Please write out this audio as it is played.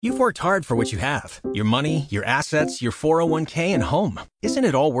You've worked hard for what you have. Your money, your assets, your 401k, and home. Isn't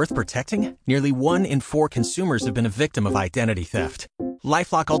it all worth protecting? Nearly 1 in 4 consumers have been a victim of identity theft.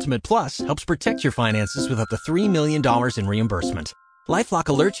 LifeLock Ultimate Plus helps protect your finances with up to $3 million in reimbursement. LifeLock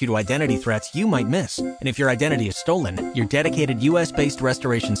alerts you to identity threats you might miss. And if your identity is stolen, your dedicated U.S.-based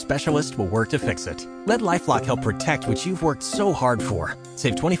restoration specialist will work to fix it. Let LifeLock help protect what you've worked so hard for.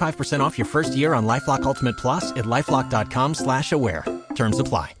 Save 25% off your first year on LifeLock Ultimate Plus at LifeLock.com/aware. Terms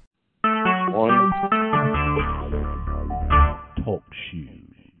apply. One Talk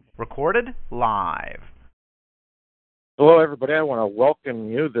Shoes. Recorded live. Hello, everybody. I want to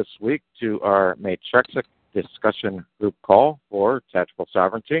welcome you this week to our Matrixic discussion group call for Tactical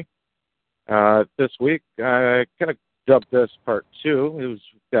Sovereignty. This week, I kind of dubbed this part 2. We've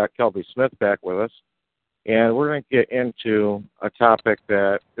got Kelby Smith back with us, and we're going to get into a topic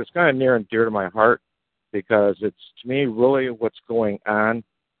that is kind of near and dear to my heart because it's, to me, really what's going on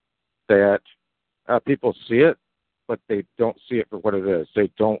that people see it, but they don't see it for what it is. They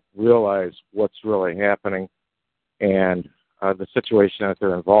don't realize what's really happening and the situation that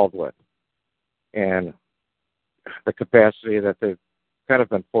they're involved with and the capacity that they've kind of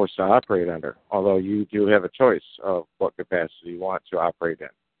been forced to operate under, although you do have a choice of what capacity you want to operate in.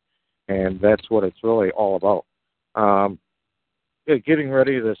 And that's what it's really all about. Getting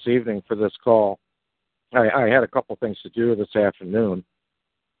ready this evening for this call, I had a couple things to do this afternoon,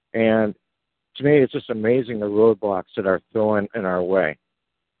 and to me it's just amazing the roadblocks that are thrown in our way.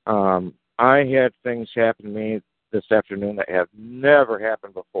 I had things happen to me this afternoon that have never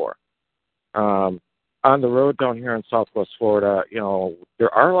happened before. On the road down here in Southwest Florida, you know,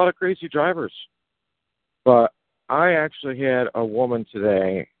 there are a lot of crazy drivers. But I actually had a woman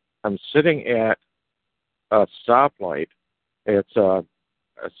today. I'm sitting at a stoplight. It's a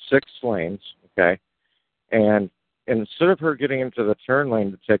 6 lanes, okay? And instead of her getting into the turn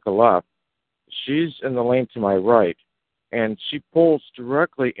lane to take a left, she's in the lane to my right, and she pulls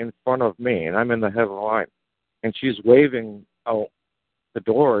directly in front of me, and I'm in the head of the line. And she's waving out the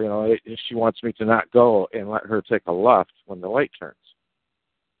door, you know, she wants me to not go and let her take a left when the light turns.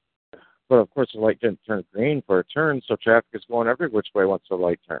 But, of course, the light didn't turn green for a turn, so traffic is going every which way once the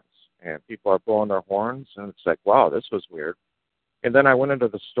light turns. And people are blowing their horns, and it's like, wow, this was weird. And then I went into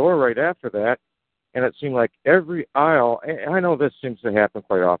the store right after that, and it seemed like every aisle, and I know this seems to happen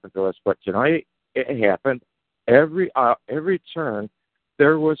quite often to us, but tonight it happened. Every aisle, every turn,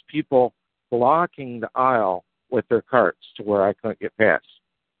 there was people blocking the aisle with their carts to where I couldn't get past.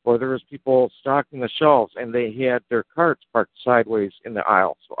 Or there was people stocking the shelves, and they had their carts parked sideways in the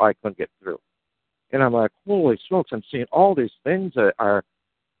aisle, so I couldn't get through. And I'm like, holy smokes, I'm seeing all these things that are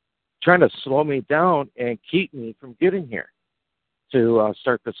trying to slow me down and keep me from getting here to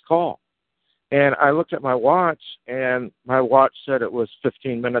start this call. And I looked at my watch, and my watch said it was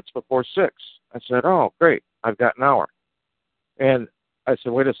 15 minutes before 6. I said, oh, great, I've got an hour. And I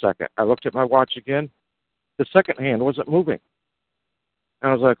said, wait a second. I looked at my watch again. The second hand wasn't moving. And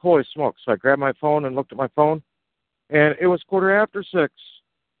I was like, holy smokes. So I grabbed my phone and looked at my phone, and it was 6:15.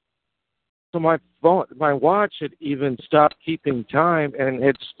 So my watch had even stopped keeping time and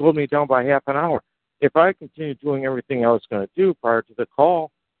had slowed me down by half an hour. If I continued doing everything I was going to do prior to the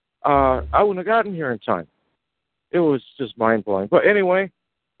call, I wouldn't have gotten here in time. It was just mind-blowing. But anyway,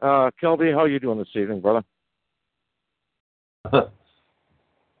 Kelby, how are you doing this evening, brother?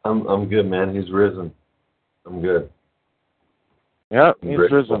 I'm good, man. He's risen. I'm good. Yeah, he's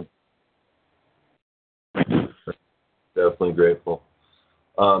risen. Definitely grateful.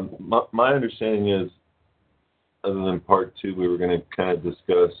 My understanding is, other than part 2, we were going to kind of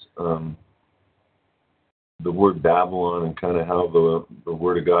discuss the word Babylon and kind of how the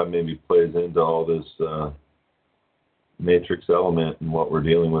Word of God maybe plays into all this matrix element and what we're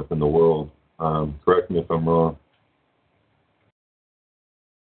dealing with in the world. Correct me if I'm wrong.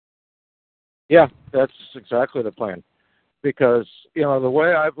 Yeah, that's exactly the plan. Because, you know, the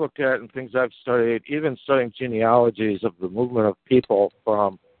way I've looked at it and things I've studied, even studying genealogies of the movement of people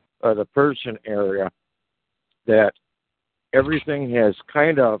from the Persian area, that everything has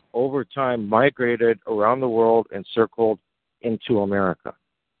kind of, over time, migrated around the world and circled into America.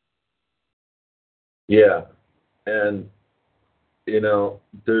 Yeah. And, you know,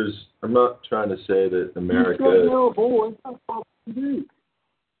 I'm not trying to say that America...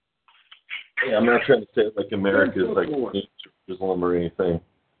 Yeah, I'm not trying to say like America is like Jerusalem or anything.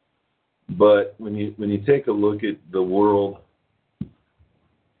 But when you take a look at the world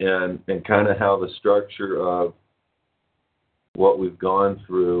and kind of how the structure of what we've gone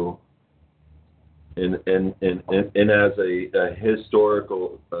through and as a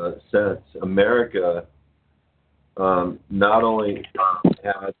historical sense, America not only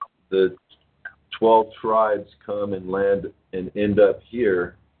had the 12 tribes come and land and end up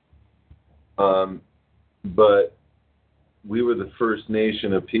here. But we were the first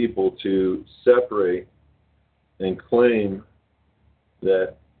nation of people to separate and claim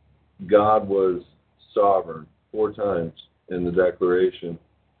that God was sovereign 4 times in the Declaration,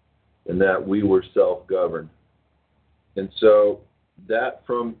 and that we were self-governed. And so that,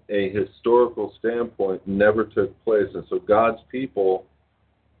 from a historical standpoint, never took place. And so God's people,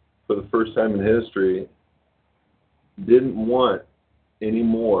 for the first time in history, didn't want any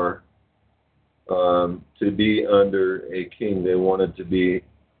more to be under a king. They wanted to be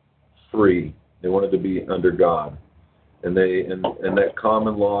free. They wanted to be under God. And that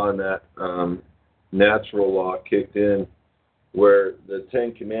common law and that natural law kicked in, where the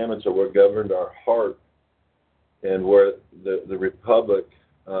 10 Commandments are what governed our heart, and where the republic,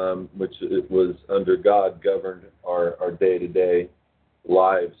 which it was under God, governed our day-to-day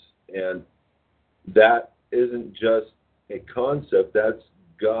lives. And that isn't just a concept, that's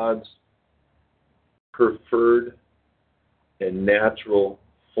God's preferred and natural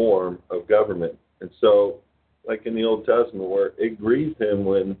form of government. And so, like in the Old Testament, where it grieved him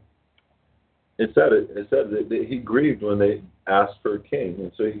when it said that he grieved when they asked for a king,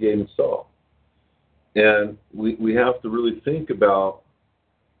 and so he gave him Saul. And we have to really think about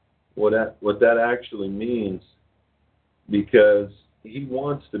what that actually means, because he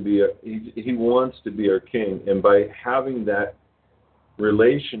wants to be our king, and by having that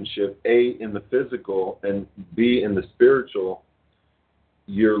relationship, A, in the physical and B, in the spiritual,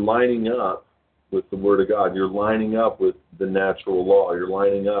 you're lining up with the Word of God. You're lining up with the natural law. You're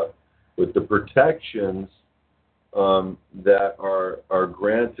lining up with the protections that are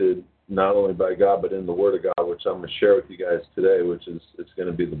granted not only by God but in the Word of God, which I'm going to share with you guys today, which is it's going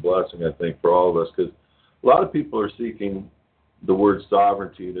to be the blessing, I think, for all of us, because a lot of people are seeking the word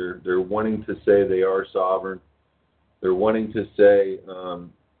sovereignty. They're wanting to say they are sovereign. They're wanting to say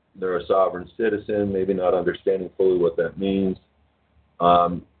they're a sovereign citizen, maybe not understanding fully what that means.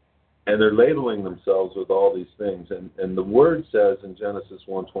 And they're labeling themselves with all these things. And the Word says in Genesis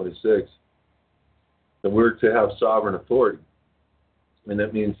 1:26 that we're to have sovereign authority. And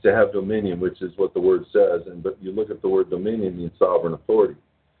that means to have dominion, which is what the Word says. But you look at the word dominion, it means sovereign authority.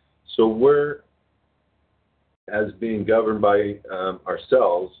 So we're, as being governed by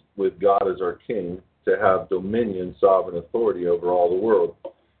ourselves, with God as our king, to have dominion, sovereign authority over all the world.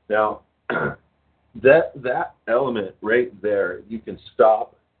 Now, that element right there, you can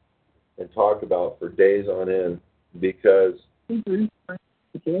stop and talk about for days on end, because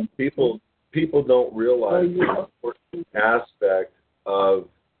people don't realize the important aspect of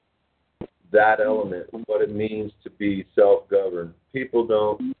that element, what it means to be self-governed. People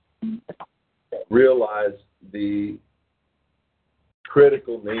don't realize the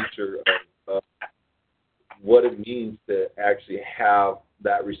critical nature of what it means to actually have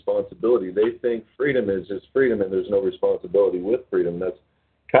that responsibility. They think freedom is just freedom and there's no responsibility with freedom. That's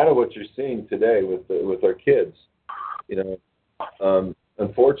kind of what you're seeing today with our kids.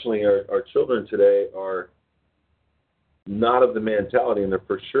 Unfortunately, our children today are not of the mentality, and they're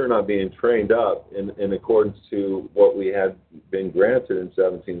for sure not being trained up in accordance to what we had been granted in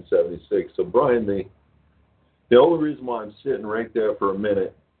 1776. So, Brian, the only reason why I'm sitting right there for a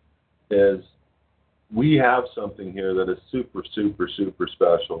minute is we have something here that is super, super, super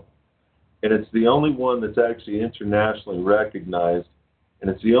special. And it's the only one that's actually internationally recognized. And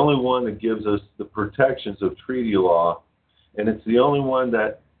it's the only one that gives us the protections of treaty law. And it's the only one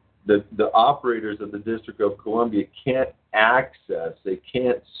that the operators of the District of Columbia can't access. They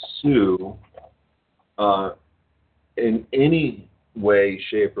can't sue in any way,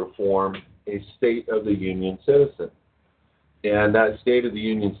 shape, or form a State of the Union citizen. And that State of the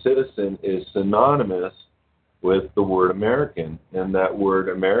Union citizen is synonymous with the word American. And that word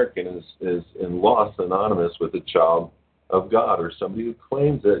American is in law synonymous with a child of God, or somebody who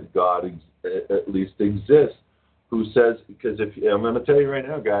claims that God at least exists, who says, because I'm going to tell you right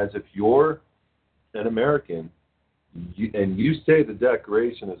now, guys, if you're an American and you say the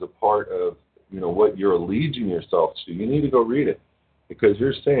Declaration is a part of what you're alleging yourself to, you need to go read it, because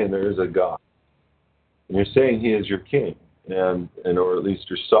you're saying there is a God, and you're saying He is your king, and or at least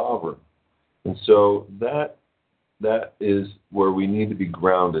your sovereign. And so that is where we need to be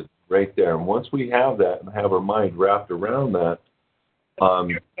grounded, right there. And once we have that and have our mind wrapped around that,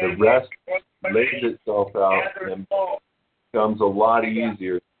 the rest lays itself out and becomes a lot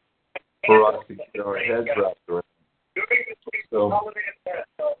easier for us to get our heads wrapped around. So,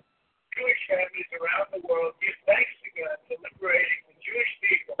 Jewish families around the world give thanks to God for liberating the Jewish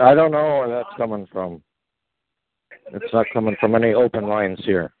people. I don't know where that's coming from. It's not coming from any open lines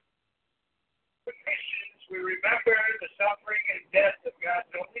here. For Christians, we remember the suffering and death of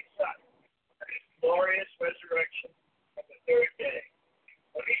God's only Son and His glorious resurrection on the third day.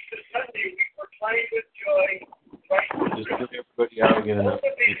 On Easter Sunday, we proclaim with joy Christ's Just get everybody out again. Both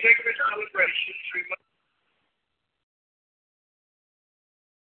of these sacred celebrations remind.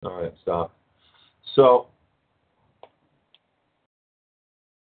 All right, stop. So,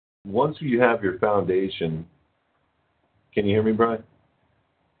 once you have your foundation, can you hear me, Brian?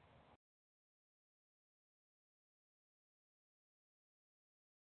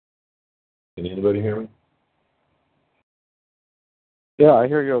 Can anybody hear me? Yeah, I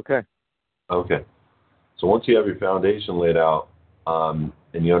hear you okay. Okay. So once you have your foundation laid out, and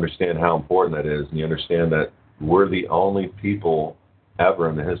you understand how important that is, and you understand that we're the only people ever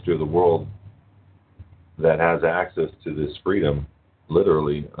in the history of the world that has access to this freedom,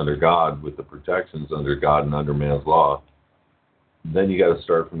 literally under God, with the protections under God and under man's law, then you got to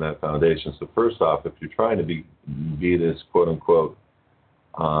start from that foundation. So first off, if you're trying to be this quote unquote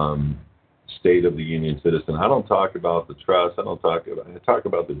state of the union citizen, I don't talk about the trust. I talk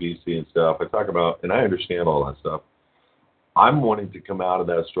about the BC and stuff. I talk about, and I understand all that stuff. I'm wanting to come out of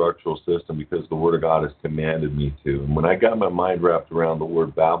that structural system because the Word of God has commanded me to. And when I got my mind wrapped around the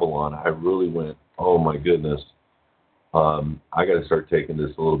word Babylon, I really went, oh my goodness, I got to start taking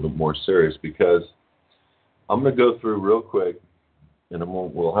this a little bit more serious, because I'm going to go through real quick, and then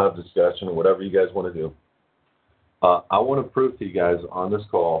we'll have discussion or whatever you guys want to do. I want to prove to you guys on this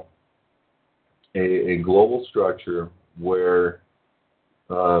call a global structure where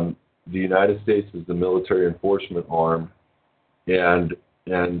the United States is the military enforcement arm, and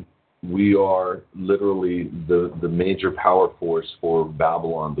we are literally the major power force for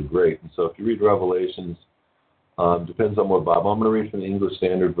Babylon the Great. And so if you read Revelations, depends on what Bible. I'm going to read from the English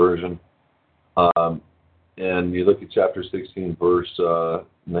Standard Version. And you look at chapter 16, verse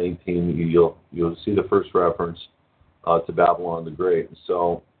 19, you'll see the first reference to Babylon the Great.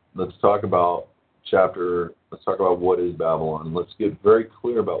 So let's talk about what is Babylon. Let's get very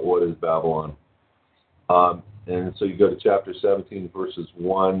clear about what is Babylon. And so you go to chapter 17, verses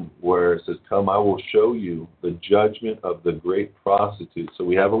 1, where it says, "Come, I will show you the judgment of the great prostitute." So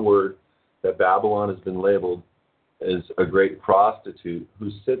we have a word that Babylon has been labeled as a great prostitute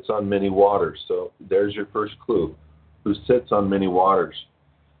who sits on many waters. So there's your first clue, who sits on many waters.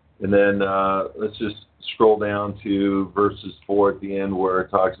 And then let's just scroll down to verses 4 at the end, where it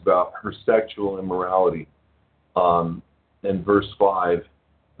talks about her sexual immorality. And verse 5,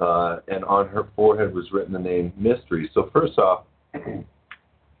 and on her forehead was written the name Mystery. So first off,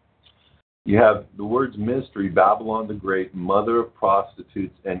 you have the words mystery, Babylon the Great, mother of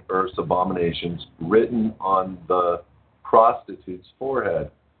prostitutes and earth's abominations, written on the prostitute's forehead.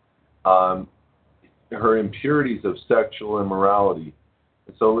 Her impurities of sexual immorality.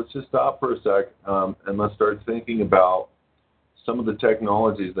 So let's just stop for a sec, and let's start thinking about some of the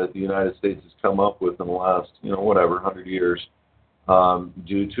technologies that the United States has come up with in the last, 100 years,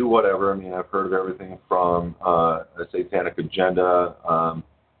 due to whatever. I mean, I've heard of everything from a satanic agenda,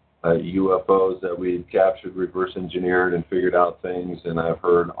 UFOs that we captured, reverse engineered, and figured out things, and I've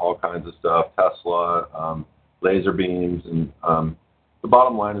heard all kinds of stuff, Tesla, laser beams, and the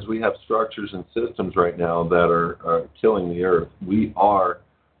bottom line is we have structures and systems right now that are killing the earth. We are,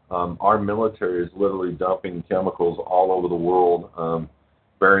 our military is literally dumping chemicals all over the world,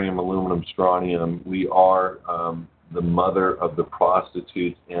 barium, aluminum, strontium. We are the mother of the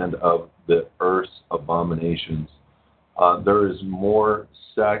prostitutes and of the earth's abominations. There is more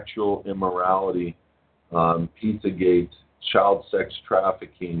sexual immorality, Pizzagate, child sex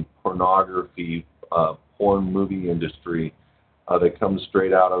trafficking, pornography, porn movie industry that comes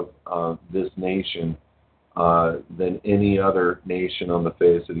straight out of this nation than any other nation on the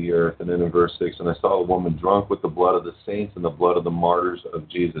face of the earth. And then in verse 6, and I saw a woman drunk with the blood of the saints and the blood of the martyrs of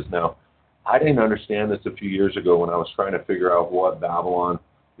Jesus. Now, I didn't understand this a few years ago when I was trying to figure out what Babylon.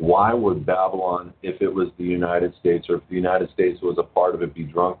 Why would Babylon, if it was the United States, or if the United States was a part of it, be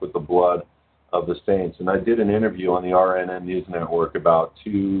drunk with the blood of the saints? And I did an interview on the RNN News Network about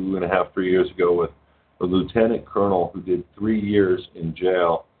 2.5, 3 years ago with a lieutenant colonel who did 3 years in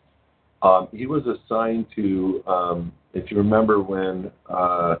jail. He was assigned to, if you remember when,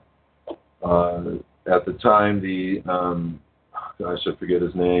 at the time, I forget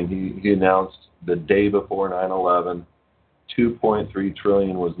his name, he announced the day before 9/11, 2.3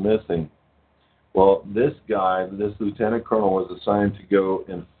 trillion was missing. Well, this guy, this lieutenant colonel, was assigned to go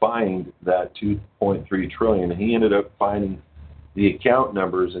and find that 2.3 trillion. He ended up finding the account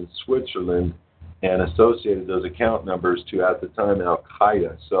numbers in Switzerland and associated those account numbers to, at the time,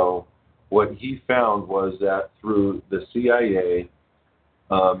 Al-Qaeda. So what he found was that through the CIA,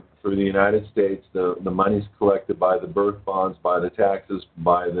 through the United States, the monies collected by the birth bonds, by the taxes,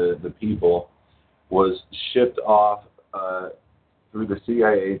 by the people, was shipped off through the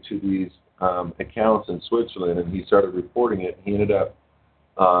CIA to these accounts in Switzerland, and he started reporting it. He ended up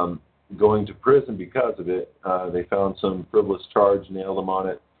going to prison because of it. They found some frivolous charge, nailed him on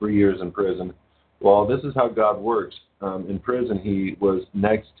it, 3 years in prison. Well, this is how God works. In prison, he was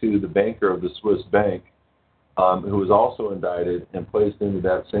next to the banker of the Swiss bank, who was also indicted and placed into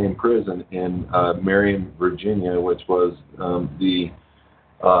that same prison in Marion, Virginia, which was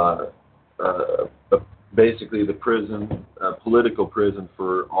basically the prison, political prison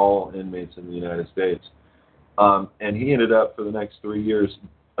for all inmates in the United States. And he ended up, for the next 3 years,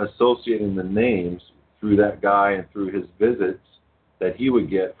 associating the names through that guy and through his visits that he would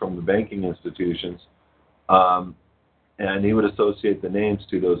get from the banking institutions. And he would associate the names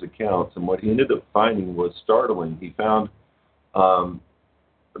to those accounts. And what he ended up finding was startling. He found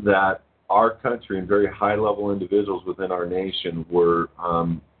that our country and very high-level individuals within our nation were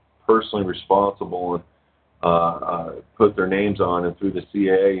personally responsible and put their names on. And through the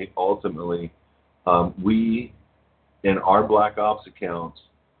CIA, ultimately, we, in our Black Ops accounts,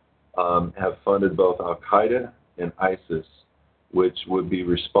 have funded both Al-Qaeda and ISIS, which would be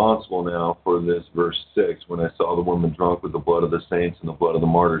responsible now for this verse 6, when I saw the woman drunk with the blood of the saints and the blood of the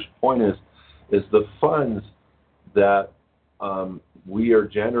martyrs. Point is the funds that we are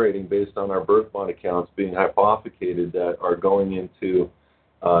generating based on our birth bond accounts being hypothecated that are going into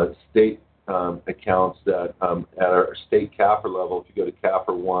state accounts that at our state CAFR level, if you go to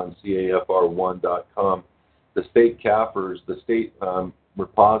CAFR1, CAFR1.com, the state CAFRs, the state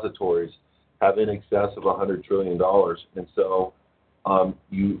repositories have in excess of $100 trillion. And so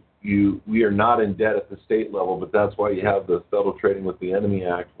we are not in debt at the state level, but that's why you have the Federal Trading with the Enemy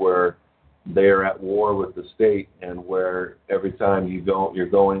Act, where they are at war with the state, and where every time you're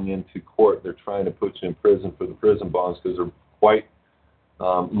going into court, they're trying to put you in prison for the prison bonds, because they're quite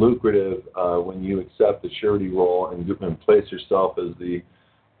lucrative when you accept the surety role and place yourself as the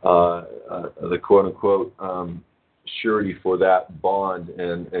quote-unquote surety for that bond,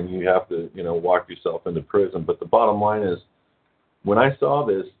 and you have to walk yourself into prison. But the bottom line is, when I saw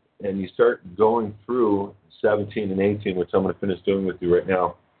this, and you start going through 17 and 18, which I'm going to finish doing with you right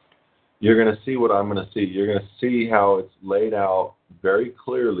now, you're going to see what I'm going to see. You're going to see how it's laid out very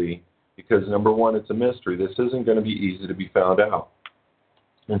clearly, because number one, it's a mystery. This isn't going to be easy to be found out.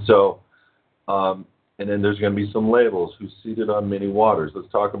 And so, and then there's going to be some labels: who's seated on many waters.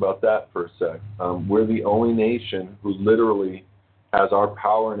 Let's talk about that for a sec. We're the only nation who literally has our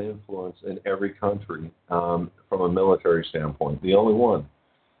power and influence in every country from a military standpoint. The only one.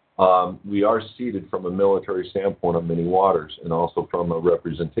 We are seated from a military standpoint on many waters, and also from a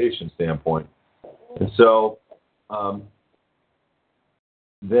representation standpoint. And so,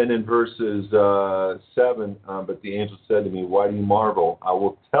 then in verses 7, but the angel said to me, "Why do you marvel? I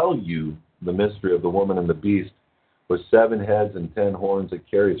will tell you the mystery of the woman and the beast, with 7 heads and 10 horns that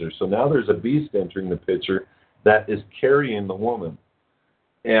carries her." So now there's a beast entering the picture that is carrying the woman.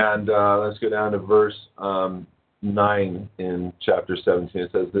 And let's go down to verse 9 in chapter 17.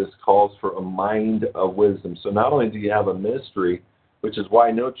 It says, "This calls for a mind of wisdom." So not only do you have a mystery, which is why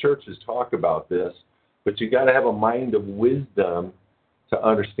no churches talk about this, but you got to have a mind of wisdom to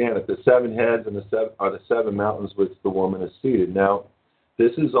understand it. The 7 heads and are the 7 mountains which the woman is seated. Now,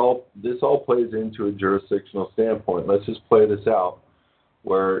 this all plays into a jurisdictional standpoint. Let's just play this out,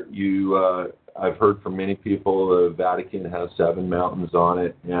 where I've heard from many people the Vatican has 7 mountains on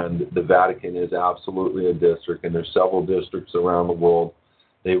it, and the Vatican is absolutely a district, and there's several districts around the world.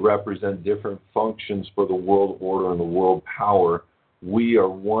 They represent different functions for the world order and the world power. We are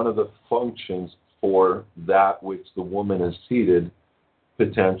one of the functions for that which the woman is seated,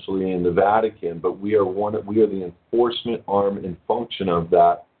 potentially in the Vatican, but we are the enforcement arm and function of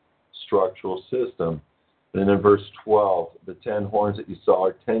that structural system. And then in verse 12, the 10 horns that you saw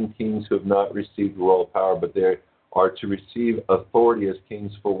are 10 kings who have not received royal power, but they are to receive authority as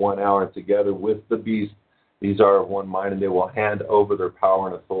kings for 1 hour, and together with the beast, these are of one mind, and they will hand over their power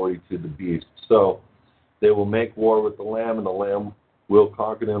and authority to the beast. So they will make war with the Lamb, and the Lamb will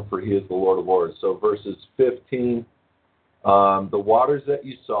conquer them, for he is the Lord of Lords. So verses 15, the waters that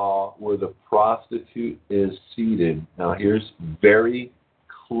you saw where the prostitute is seated. Now here's very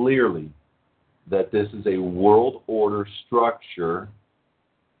clearly that this is a world order structure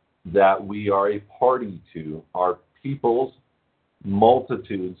that we are a party to. Our peoples,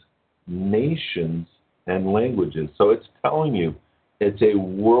 multitudes, nations, and languages. So it's telling you it's a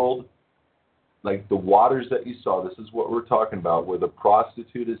world, like the waters that you saw. This is what we're talking about, where the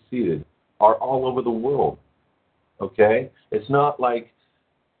prostitute is seated. are all over the world. Okay? It's not like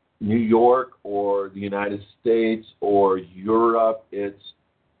New York or the United States or Europe. It's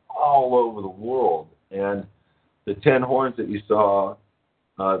all over the world. And the 10 horns that you saw,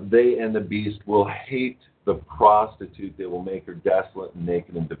 they and the beast will hate the prostitute. They will make her desolate and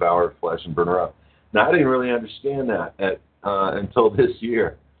naked and devour her flesh and burn her up. Now, I didn't really understand that until this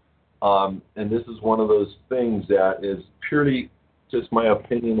year. And this is one of those things that is purely just my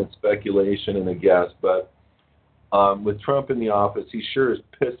opinion and speculation and a guess. But with Trump in the office, he sure is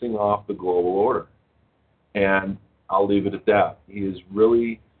pissing off the global order. And I'll leave it at that. He has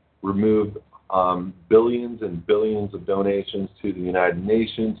really removed billions and billions of donations to the United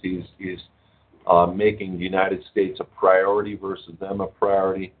Nations. He's making the United States a priority versus them a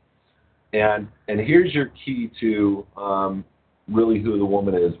priority. And here's your key to really who the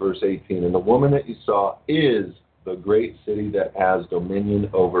woman is, verse 18. And the woman that you saw is the great city that has dominion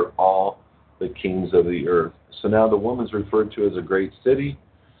over all the kings of the earth. So now the woman's referred to as a great city,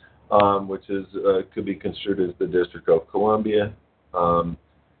 which is could be construed as the District of Columbia. From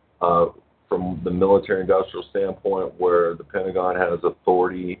the military-industrial standpoint, where the Pentagon has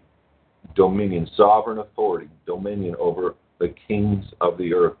authority, dominion, sovereign authority, dominion over the kings of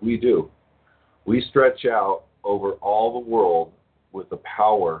the earth. We do. We stretch out over all the world with a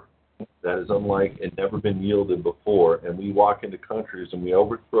power that is unlike and never been yielded before, and we walk into countries and we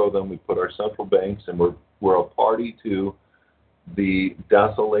overthrow them. We put our central banks, and we're a party to the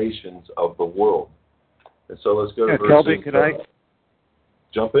desolations of the world. And so let's go to verse Kelby, could I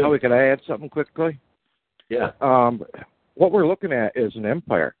jump in? Kelby, could I add something quickly? Yeah. What we're looking at is an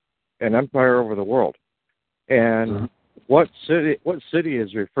empire over the world. And what city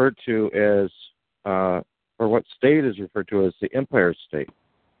is referred to as, or what state is referred to as the Empire State?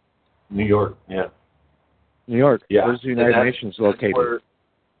 New York, yeah. New York. Yeah. Where's the United Nations located?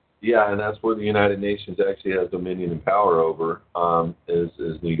 And that's where the United Nations actually has dominion and power over,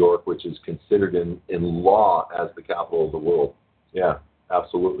 is New York, which is considered in law as the capital of the world. Yeah,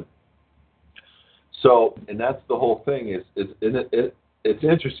 absolutely. So, and that's the whole thing. It's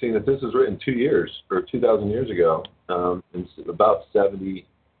interesting that this was written 2,000 years ago, in about 70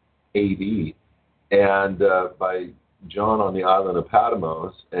 A.D., and by John on the island of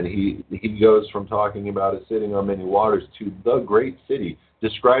Patmos, and he goes from talking about it sitting on many waters to the great city,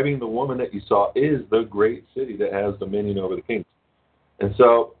 describing the woman that you saw is the great city that has dominion over the kings. And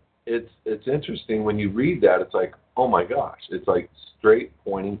so it's interesting when you read that. It's like, oh my gosh, it's like straight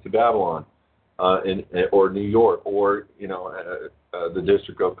pointing to Babylon, or New York, or the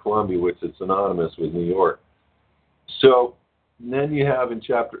District of Columbia, which is synonymous with New York. So then you have in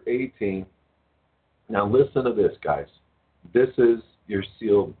chapter 18. Now listen to this, guys. This is your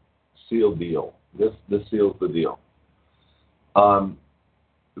sealed deal. This seals the deal.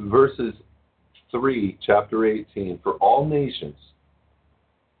 Verses 3, chapter 18. For all nations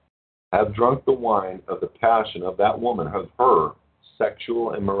have drunk the wine of the passion of that woman, of her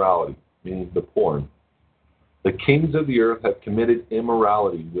sexual immorality, meaning the porn. The kings of the earth have committed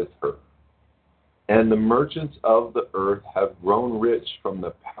immorality with her. And the merchants of the earth have grown rich from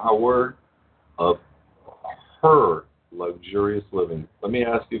the power of her luxurious living. Let me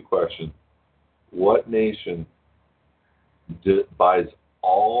ask you a question. What nation buys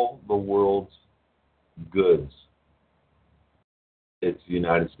all the world's goods? It's the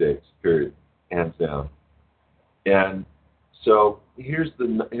United States, period, hands down. And so here's the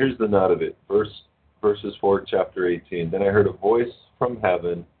nut of it. Verses 4, chapter 18. Then I heard a voice from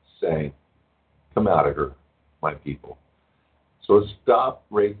heaven saying, "Come out of her, my people." So let's stop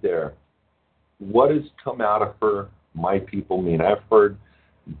right there. What does "come out of her, my people" mean? I've heard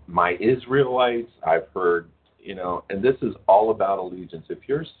my Israelites, I've heard, and this is all about allegiance. If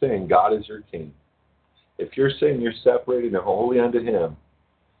you're saying God is your king, if you're saying you're separated and holy unto him,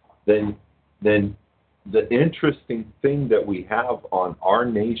 then the interesting thing that we have on our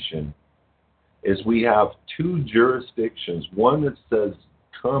nation is we have two jurisdictions. One that says,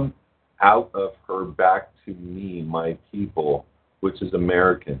 "Come out of her back to me, my people," which is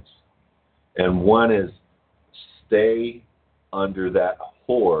Americans. And one is stay under that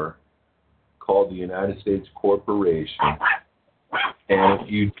whore called the United States Corporation. And if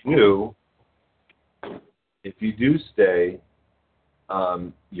you do stay,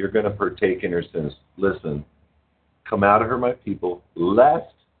 you're going to partake in her sins. Listen, come out of her, my people,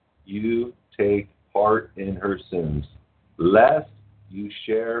 lest you take part in her sins, lest you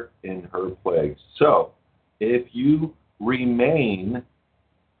share in her plagues. So, if you remain,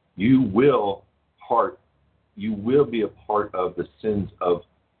 you will be a part of the sins of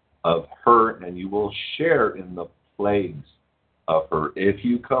her, and you will share in the plagues of her. If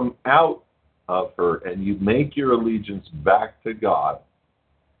you come out of her, and you make your allegiance back to God,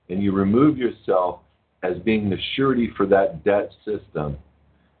 and you remove yourself as being the surety for that debt system,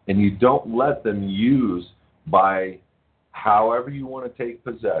 and you don't let them use by however you want to take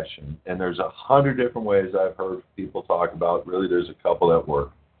possession, and there's 100 different ways I've heard people talk about, really there's a couple that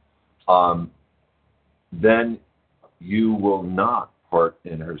work, then you will not part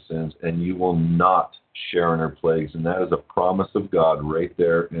in her sins, and you will not share in her plagues. And that is a promise of God right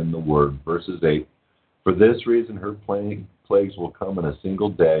there in the Word. Verses 8, for this reason her plagues will come in a single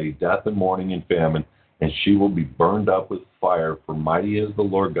day, death and mourning and famine, and she will be burned up with fire, for mighty is the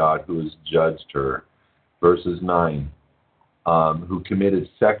Lord God who has judged her. Verses 9, who committed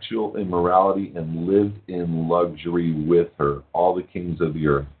sexual immorality and lived in luxury with her, all the kings of the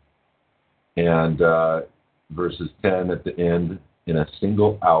earth. And verses 10 at the end, in a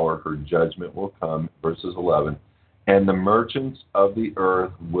single hour her judgment will come. Verses 11, and the merchants of the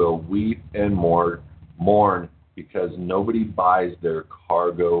earth will weep and mourn because nobody buys their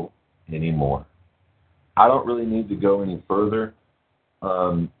cargo anymore. I don't really need to go any further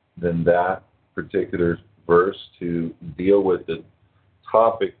than that particular verse to deal with the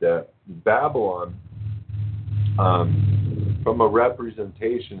topic that Babylon, from a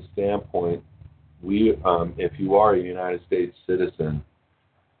representation standpoint, we, if you are a United States citizen,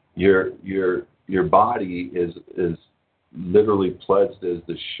 your body is literally pledged as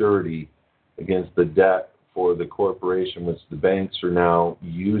the surety against the debt for the corporation, which the banks are now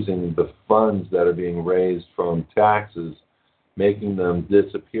using the funds that are being raised from taxes, making them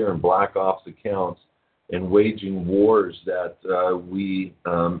disappear in black ops accounts and waging wars that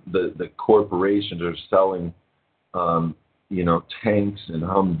the corporations are selling, tanks and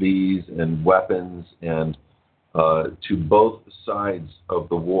Humvees and weapons and to both sides of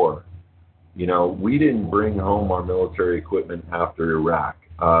the war. We didn't bring home our military equipment after Iraq.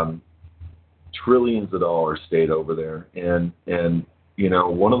 Trillions of dollars stayed over there, and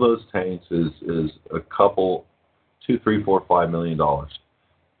one of those tanks is a couple, $2, $3, $4, $5 million,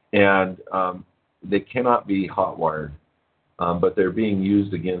 and they cannot be hot wired, but they're being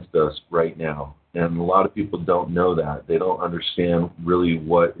used against us right now. And a lot of people don't know that. They don't understand really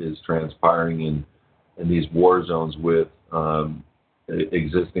what is transpiring in these war zones with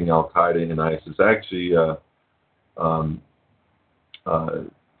existing Al-Qaeda and ISIS. Actually,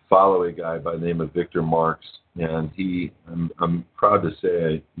 follow a guy by the name of Victor Marx, and I'm proud to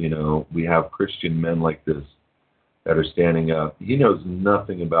say, we have Christian men like this that are standing up. He knows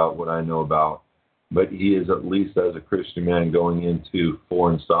nothing about what I know about, but he is, at least as a Christian man, going into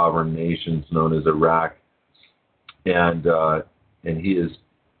foreign sovereign nations known as Iraq, and he is,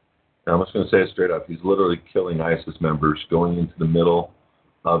 I'm just going to say it straight up, he's literally killing ISIS members, going into the middle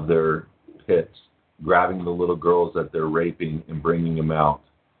of their pits, grabbing the little girls that they're raping and bringing them out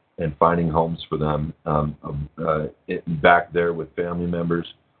and finding homes for them back there with family members,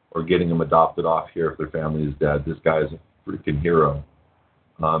 or getting them adopted off here if their family is dead. This guy is a freaking hero,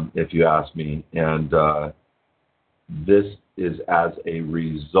 if you ask me. And this is as a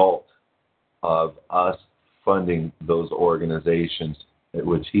result of us funding those organizations,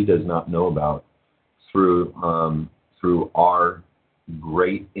 which he does not know about, through our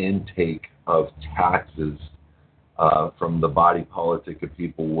great intake of taxes from the body politic of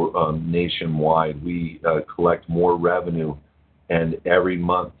people nationwide. We collect more revenue, and every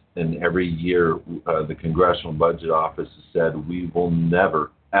month and every year the Congressional Budget Office has said we will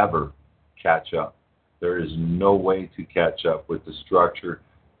never, ever catch up. There is no way to catch up with the structure,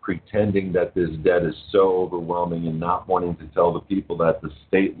 pretending that this debt is so overwhelming and not wanting to tell the people that the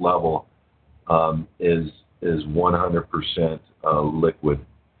state level is 100% liquid.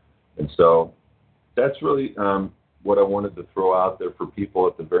 And so that's really what I wanted to throw out there for people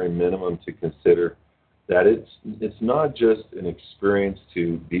at the very minimum to consider, that it's not just an experience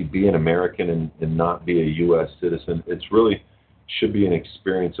to be an American and not be a U.S. citizen. It's really should be an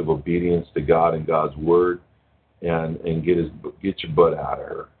experience of obedience to God and God's word, and get your butt out of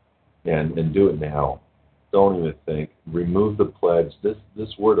her, and do it now. Don't even think. Remove the pledge.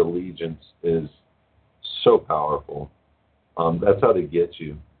 This word allegiance is so powerful. That's how they get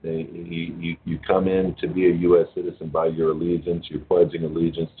you. You come in to be a U.S. citizen by your allegiance. You're pledging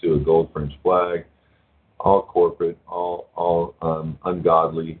allegiance to a gold-fringed flag, all corporate, all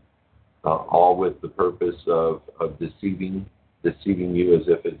ungodly, all with the purpose of deceiving you as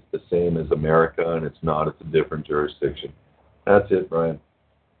if it's the same as America, and it's not. It's a different jurisdiction. That's it, Brian.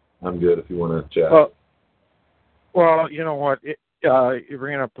 I'm good if you want to chat. Well, you know what? You're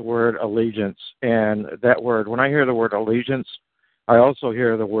bringing up the word allegiance, and that word, when I hear the word allegiance, I also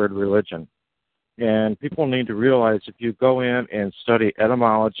hear the word religion. And people need to realize if you go in and study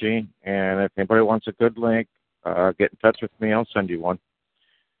etymology, and if anybody wants a good link, get in touch with me. I'll send you one.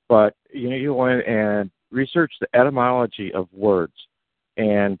 But you go in and research the etymology of words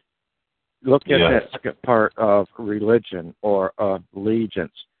and look at that second part of religion or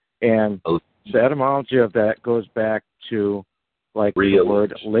allegiance. And the etymology of that goes back to like the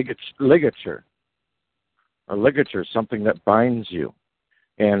word ligature. A ligature, something that binds you.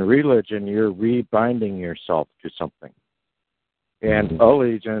 And religion, you're rebinding yourself to something. And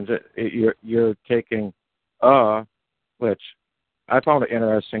allegiance, you're taking which I found it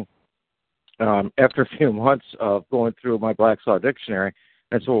interesting. After a few months of going through my Black's Law Dictionary,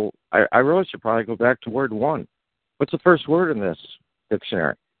 and so I really should probably go back to word one. What's the first word in this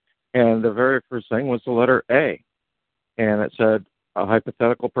dictionary? And the very first thing was the letter A. And it said a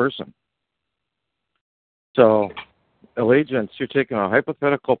hypothetical person. So allegiance, you're taking a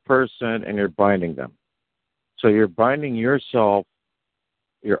hypothetical person and you're binding them. So you're binding yourself,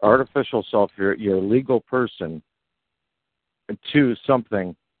 your artificial self, your legal person, to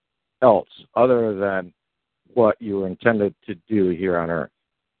something else other than what you were intended to do here on Earth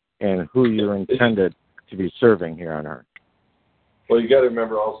and who you're intended to be serving here on Earth. Well, you got to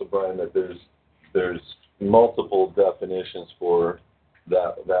remember also, Brian, that there's multiple definitions for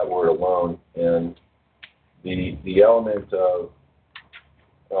that word alone, and the element of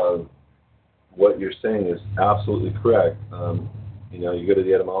what you're saying is absolutely correct. You go to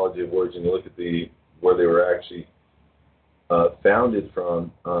the etymology of words and you look at where they were actually founded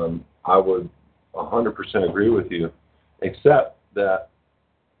from. I would 100% agree with you, except that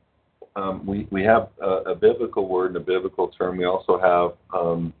we have a biblical word and a biblical term. We also have,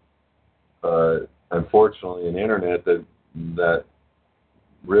 unfortunately, an internet that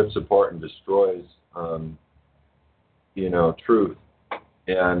rips apart and destroys, truth.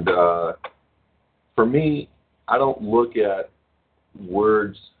 And for me, I don't look at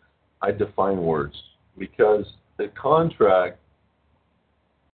words. I define words because the contract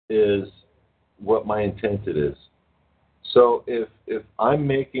is what my intent it is. So if I'm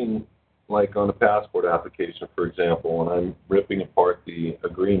making, like on a passport application, for example, and I'm ripping apart the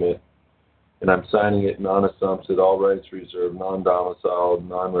agreement and I'm signing it non-assumptive, all rights reserved, non-domiciled,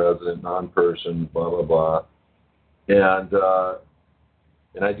 non-resident, non-person, blah, blah, blah.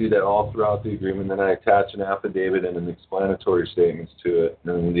 And I do that all throughout the agreement. Then I attach an affidavit and an explanatory statements to it.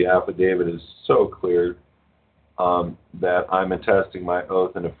 And the affidavit is so clear that I'm attesting my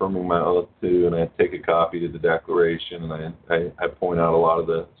oath and affirming my oath to, and I take a copy to the Declaration, and I point out a lot of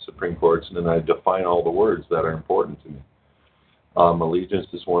the Supreme Courts, and then I define all the words that are important to me. Allegiance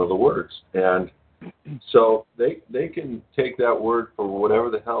is one of the words. And so they can take that word for whatever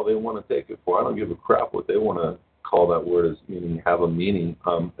the hell they want to take it for. I don't give a crap what they want to call that word as meaning, have a meaning.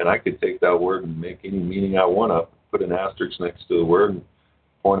 And I could take that word and make any meaning I want to, put an asterisk next to the word and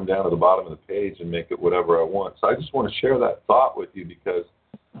point them down to the bottom of the page and make it whatever I want. So I just want to share that thought with you because,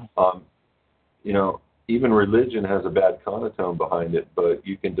 even religion has a bad connotation behind it, but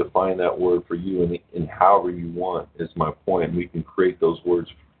you can define that word for you in however you want is my point. We can create those words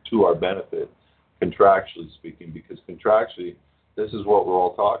to our benefit, contractually speaking, because contractually, this is what we're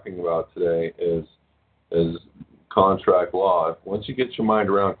all talking about today is contract law. Once you get your mind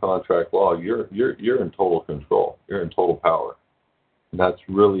around contract law, you're in total control. You're in total power. And that's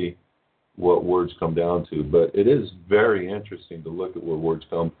really what words come down to. But it is very interesting to look at where words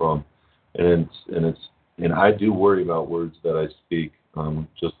come from, and I do worry about words that I speak,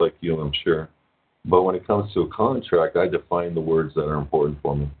 just like you, I'm sure. But when it comes to a contract, I define the words that are important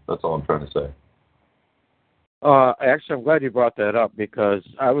for me. That's all I'm trying to say. Actually, I'm glad you brought that up because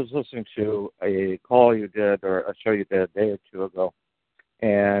I was listening to a call you did or a show you did a day or two ago,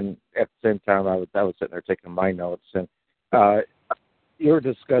 and at the same time I was sitting there taking my notes, and you were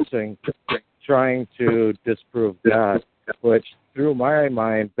discussing trying to disprove God, which threw my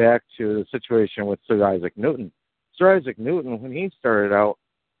mind back to the situation with Sir Isaac Newton. Sir Isaac Newton, when he started out,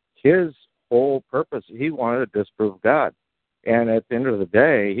 his whole purpose, he wanted to disprove God. And at the end of the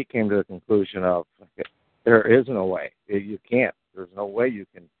day, he came to the conclusion of there is no way. You can't. There's no way you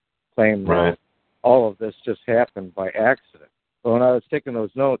can claim that all of this just happened by accident. But when I was taking those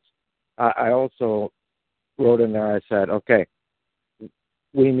notes, I also wrote in there, I said, okay,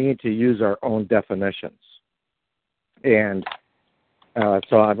 we need to use our own definitions. And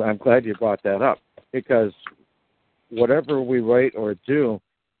so I'm glad you brought that up because whatever we write or do,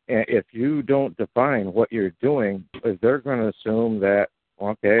 if you don't define what you're doing, they're going to assume that,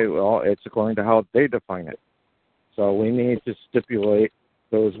 okay, well, it's according to how they define it. So we need to stipulate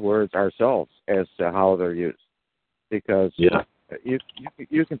those words ourselves as to how they're used. Because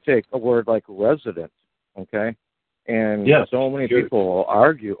you can take a word like resident, okay, and so many sure. people will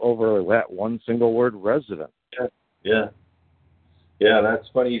argue over that one single word, resident. Yeah. That's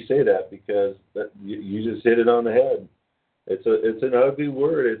funny you say that, because you just hit it on the head. It's an ugly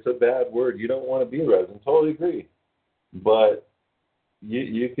word. It's a bad word. You don't want to be a resident. Totally agree. But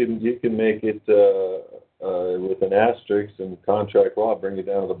you can make it with an asterisk in contract law, bring it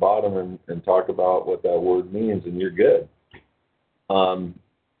down to the bottom and talk about what that word means, and you're good. And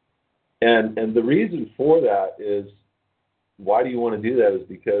the reason for that is, why do you want to do that? Is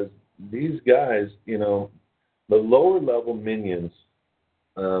because these guys, the lower level minions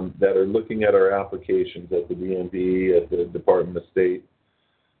that are looking at our applications at the DMV, at the Department of State,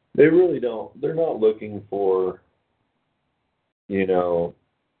 they really don't. They're not looking for, they're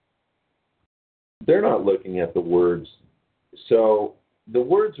not looking at the words. So the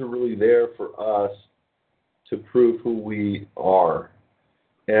words are really there for us to prove who we are.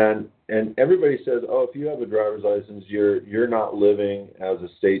 And everybody says, oh, if you have a driver's license, you're not living as a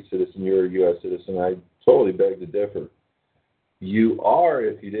state citizen, you're a U.S. citizen. I totally beg to differ. You are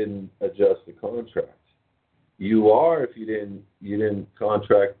if you didn't adjust the contract. You are if you didn't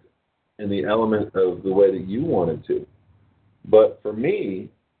contract in the element of the way that you wanted to. But for me,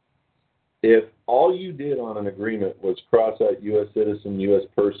 if all you did on an agreement was cross out U.S. citizen, U.S.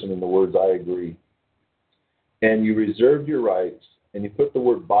 person, in the words I agree, and you reserved your rights, and you put the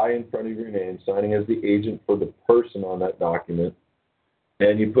word by in front of your name, signing as the agent for the person on that document,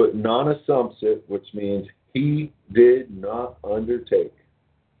 and you put non-assumptive, which means he did not undertake,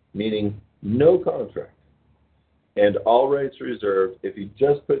 meaning no contract, and all rights reserved, if you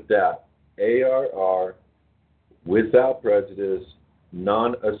just put that, ARR, without prejudice,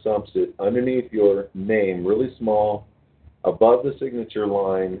 non-assumptive, underneath your name, really small, above the signature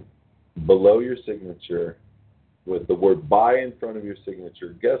line, below your signature, with the word by in front of your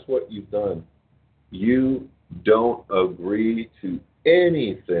signature, guess what you've done? You don't agree to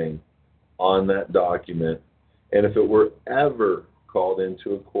anything on that document. And if it were ever called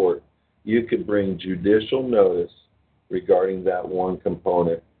into a court, you could bring judicial notice regarding that one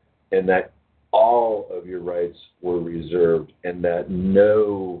component, and that all of your rights were reserved, and that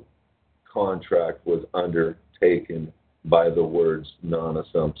no contract was undertaken by the words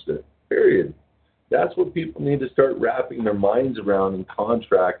non-assumptive. Period. That's what people need to start wrapping their minds around in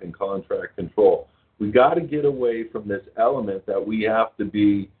contract and contract control. We got to get away from this element that we have to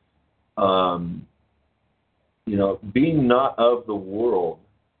be, being not of the world.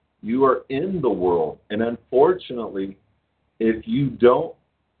 You are in the world, and unfortunately, if you don't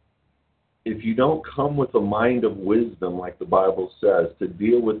come with a mind of wisdom, like the Bible says, to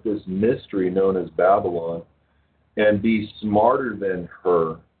deal with this mystery known as Babylon, and be smarter than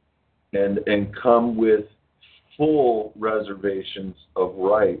her, and come with full reservations of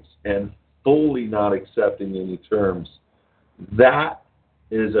rights and fully not accepting any terms, that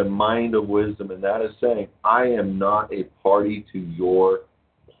is a mind of wisdom, and that is saying, I am not a party to your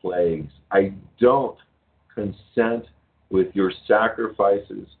plagues. I don't consent with your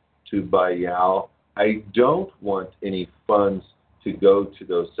sacrifices to Baal. I don't want any funds to go to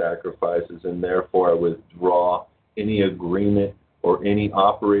those sacrifices, and therefore I withdraw any agreement or any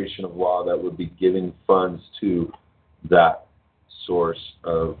operation of law that would be giving funds to that source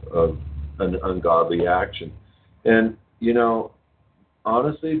of an ungodly action. And,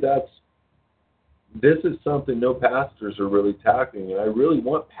 honestly, this is something no pastors are really tackling, and I really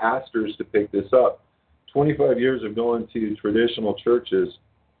want pastors to pick this up. 25 years of going to traditional churches,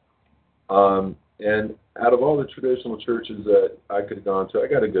 and out of all the traditional churches that I could have gone to, I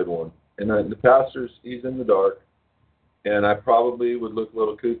got a good one. And the pastor's, he's in the dark, and I probably would look a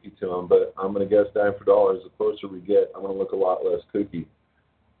little kooky to him, but I'm going to guess dime for dollars. The closer we get, I'm going to look a lot less kooky.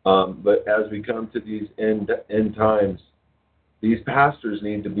 But as we come to these end times, these pastors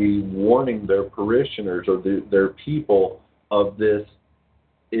need to be warning their parishioners or their people of this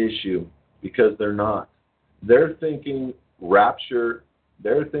issue, because they're not. They're thinking rapture.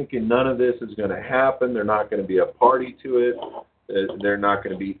 They're thinking none of this is going to happen. They're not going to be a party to it. They're not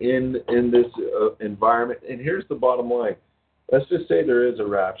going to be in this environment. And here's the bottom line. Let's just say there is a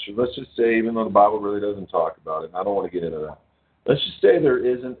rapture. Let's just say, even though the Bible really doesn't talk about it, I don't want to get into that. Let's just say there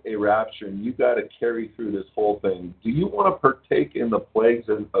isn't a rapture, and you got to carry through this whole thing. Do you want to partake in the plagues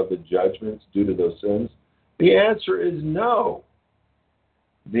of the judgments due to those sins? The answer is no.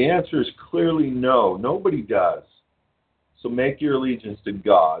 The answer is clearly no. Nobody does. So make your allegiance to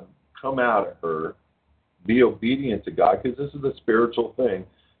God. Come out of her. Be obedient to God, because this is a spiritual thing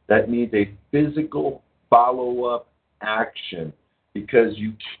that needs a physical follow-up action, because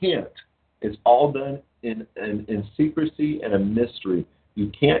you can't It's all done in secrecy and a mystery.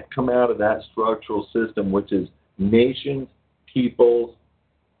 You can't come out of that structural system, which is nations, peoples,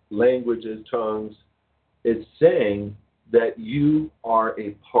 languages, tongues. It's saying that you are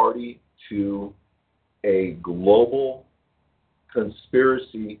a party to a global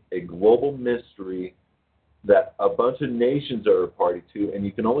conspiracy, a global mystery that a bunch of nations are a party to, and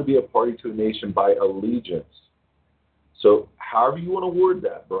you can only be a party to a nation by allegiance. So however you want to word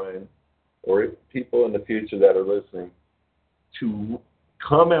that, Brian, or people in the future that are listening, to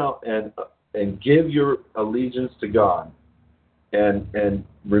come out and give your allegiance to God and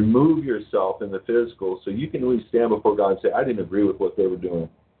remove yourself in the physical so you can really stand before God and say, I didn't agree with what they were doing.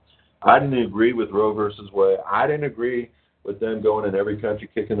 I didn't agree with Roe versus Wade. I didn't agree with them going in every country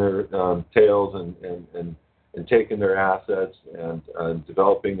kicking their tails and taking their assets and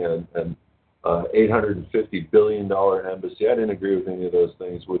developing an $850 billion embassy. I didn't agree with any of those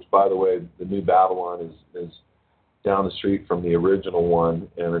things, which, by the way, the new Babylon is down the street from the original one,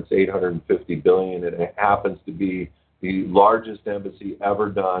 and it's $850 billion, and it happens to be the largest embassy ever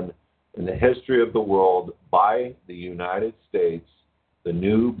done in the history of the world by the United States. The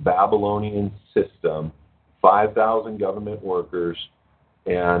new Babylonian system, 5,000 government workers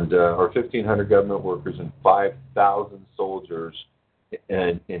and or 1,500 government workers and 5,000 soldiers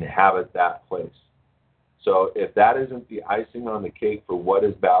and inhabit that place. So if that isn't the icing on the cake for what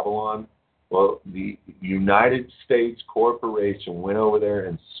is Babylon, well, the United States corporation went over there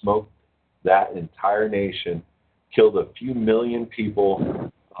and smoked that entire nation, killed a few million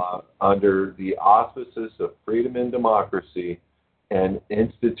people under the auspices of freedom and democracy, and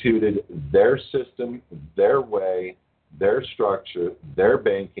instituted their system, their way, their structure, their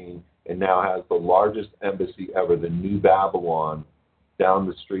banking, and now has the largest embassy ever, the New Babylon, down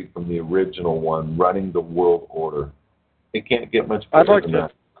the street from the original one, running the world order. It can't get much better than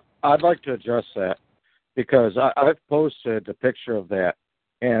that. I'd like to address that because I've posted a picture of that.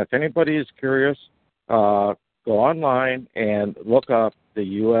 And if anybody is curious, go online and look up the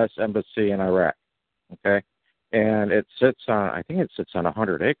U.S. Embassy in Iraq, okay? And it sits on, I think it sits on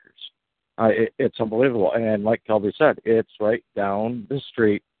 100 acres. It's unbelievable. And like Kelby said, it's right down the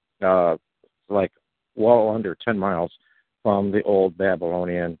street, like well under 10 miles from the old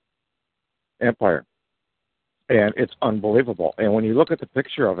Babylonian Empire. And it's unbelievable. And when you look at the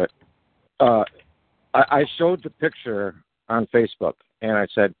picture of it, I showed the picture on Facebook, and I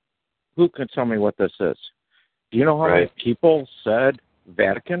said, who can tell me what this is? Do you know how many people said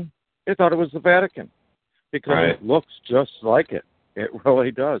Vatican? They thought it was the Vatican because it looks just like it. It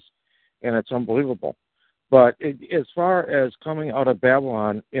really does. And it's unbelievable. But as far as coming out of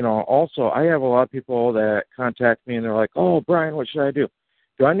Babylon, also I have a lot of people that contact me and they're like, oh, Brian, what should I do?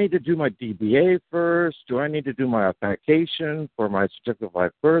 Do I need to do my DBA first? Do I need to do my authentication for my certificate of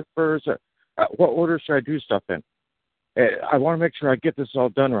live birth first? What order should I do stuff in? I want to make sure I get this all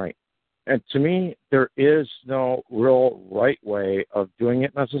done right. And to me, there is no real right way of doing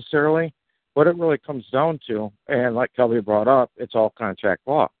it necessarily. What it really comes down to, and like Kelby brought up, it's all contract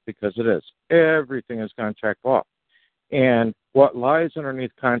law, because it is. Everything is contract law. And what lies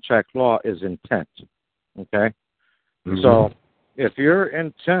underneath contract law is intent, okay? Mm-hmm. So if your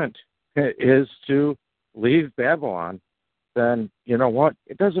intent is to leave Babylon, then you know what?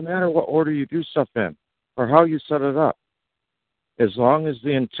 It doesn't matter what order you do stuff in or how you set it up, as long as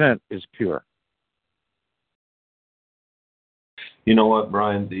the intent is pure. You know what,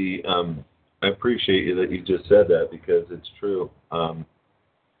 Brian? I appreciate you that you just said that, because it's true.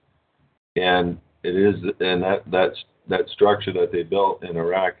 And it is, and that structure that they built in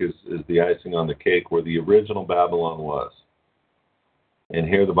Iraq is the icing on the cake where the original Babylon was. And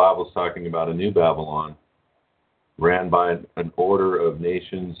here the Bible's talking about a new Babylon ran by an order of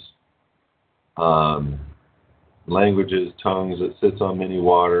nations, languages, tongues, that sits on many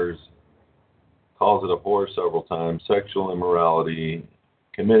waters, calls it a whore several times, sexual immorality,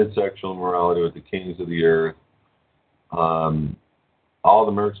 committed sexual immorality with the kings of the earth. All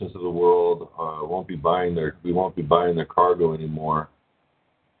the merchants of the world we won't be buying their cargo anymore.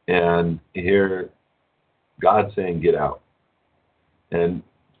 And here, God's saying, get out. And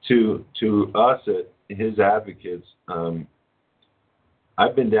to us, his advocates,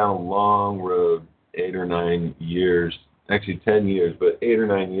 I've been down a long road, 8 or 9 years, actually 10 years, but 8 or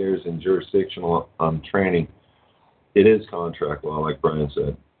 9 years in jurisdictional training. It is contract law, like Brian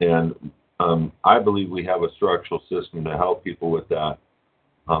said. And I believe we have a structural system to help people with that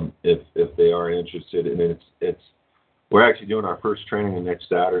if they are interested. And we're actually doing our first training next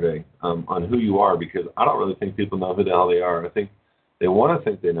Saturday on who you are, because I don't really think people know who the hell they are. I think they want to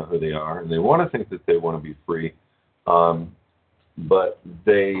think they know who they are, and they want to think that they want to be free. But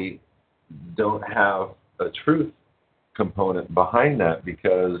they don't have a truth component behind that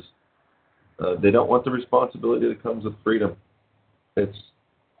because they don't want the responsibility that comes with freedom. It's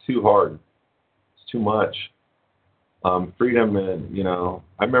too hard. It's too much. Freedom, and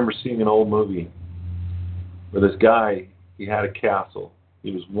I remember seeing an old movie where this guy, he had a castle.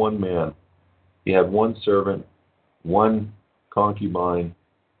 He was one man. He had one servant, one concubine,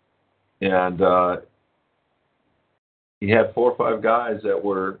 and he had 4 or 5 guys that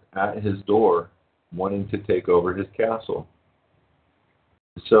were at his door wanting to take over his castle.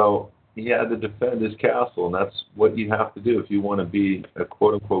 So he had to defend his castle, and that's what you have to do if you want to be a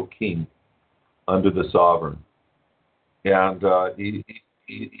quote-unquote king under the sovereign. And he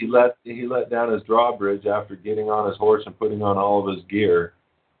let down his drawbridge after getting on his horse and putting on all of his gear.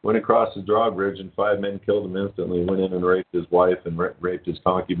 Went across the drawbridge, and 5 men killed him instantly. Went in and raped his wife and raped his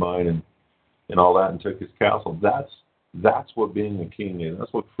concubine and all that, and took his castle. That's what being a king is.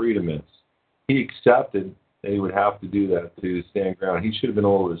 That's what freedom is. He accepted that he would have to do that to stand ground. He should have been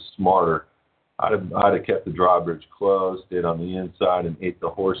a little bit smarter. I'd have kept the drawbridge closed, stayed on the inside, and ate the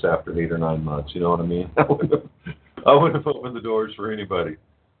horse after 8 or 9 months. You know what I mean? I wouldn't have opened the doors for anybody.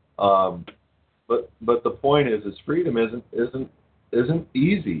 But the point is freedom isn't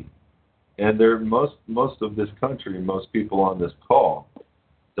easy, and most of this country, most people on this call,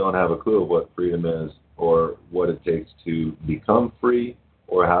 don't have a clue of what freedom is, or what it takes to become free,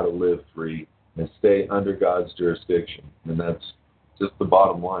 or how to live free and stay under God's jurisdiction. And that's just the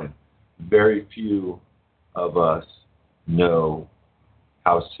bottom line. Very few of us know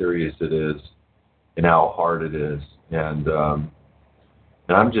how serious it is and how hard it is. And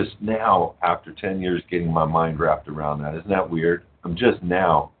I'm just now, after 10 years, getting my mind wrapped around that. Isn't that weird? I'm just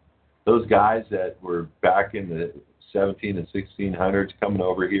now. Those guys that were back in the 17 and 1600s coming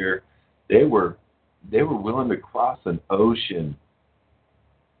over here, they were willing to cross an ocean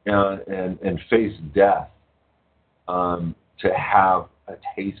and face death to have a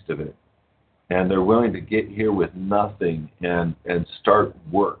taste of it. And they're willing to get here with nothing and start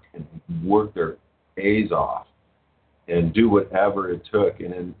work and work their A's off and do whatever it took.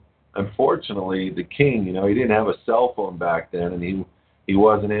 And then, unfortunately, the king, he didn't have a cell phone back then, and he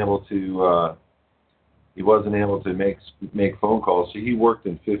wasn't able to make phone calls. So he worked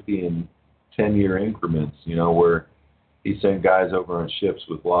in 50 and 10-year increments, where he sent guys over on ships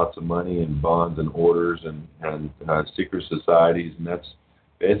with lots of money and bonds and orders and secret societies. And that's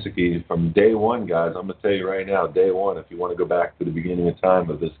basically from day one, guys. I'm going to tell you right now, day one, if you want to go back to the beginning of time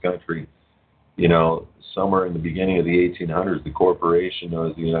of this country, somewhere in the beginning of the 1800s, the corporation known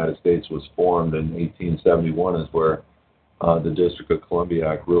as the United States was formed. In 1871 is where the District of Columbia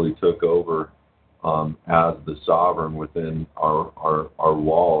Act really took over as the sovereign within our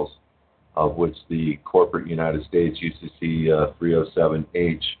walls, of which the corporate United States, UCC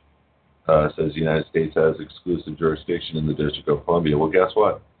 307H, says the United States has exclusive jurisdiction in the District of Columbia. Well, guess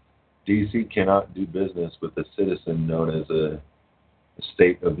what? D.C. cannot do business with a citizen known as a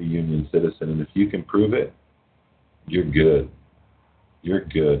State of the Union citizen. And if you can prove it, you're good. You're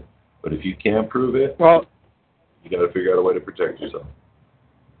good. But if you can't prove it, well, you got to figure out a way to protect yourself.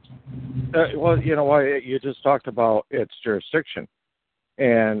 Well, you just talked about its jurisdiction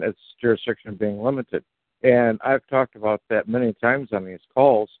and its jurisdiction being limited. And I've talked about that many times on these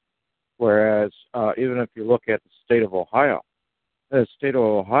calls, whereas even if you look at the state of Ohio,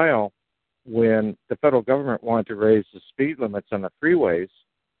 when the federal government wanted to raise the speed limits on the freeways,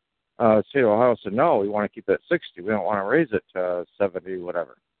 the state of Ohio said, no, we want to keep it at 60. We don't want to raise it to 70,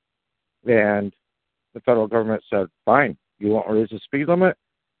 whatever. And the federal government said, fine, you won't raise the speed limit?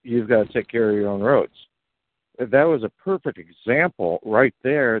 You've got to take care of your own roads. That was a perfect example right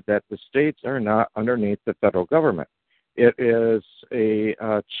there that the states are not underneath the federal government. It is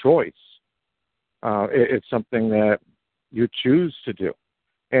a choice. It's something that you choose to do.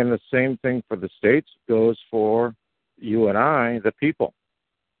 And the same thing for the states goes for you and I, the people.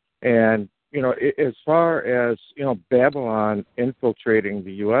 And, as far as, Babylon infiltrating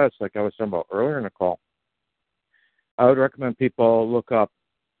the U.S., like I was talking about earlier in the call, I would recommend people look up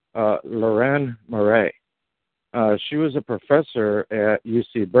Lorraine Murray. She was a professor at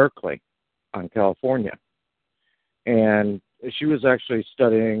UC Berkeley on California. And she was actually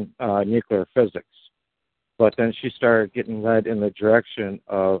studying nuclear physics. But then she started getting led in the direction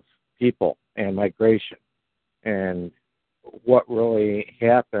of people and migration and what really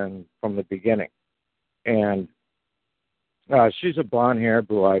happened from the beginning. And she's a blonde-haired,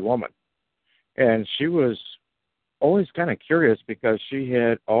 blue-eyed woman. And she was always kind of curious because she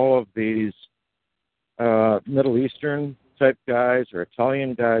had all of these Middle Eastern type guys or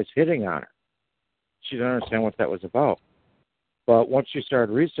Italian guys hitting on her. She didn't understand what that was about. But once she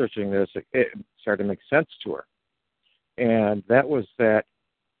started researching this, it started to make sense to her. And that was that.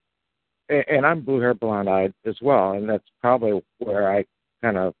 And I'm blue-haired, blonde-eyed as well, and that's probably where I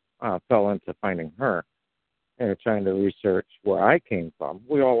kind of fell into finding her and trying to research where I came from.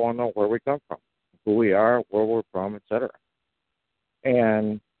 We all want to know where we come from, who we are, where we're from, etc.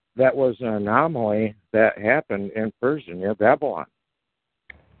 And that was an anomaly that happened in Persia near Babylon.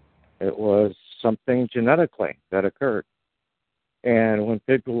 It was something genetically that occurred. And when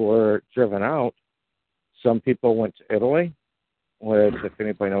people were driven out, some people went to Italy, which, if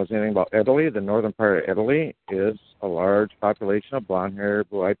anybody knows anything about Italy, the northern part of Italy is a large population of blonde-haired,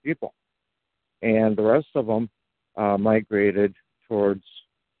 blue-eyed people. And the rest of them migrated towards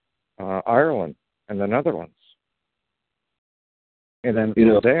Ireland and the Netherlands. And then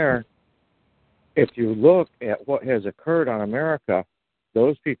from there, if you look at what has occurred on America,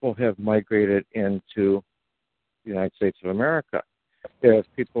 those people have migrated into the United States of America. If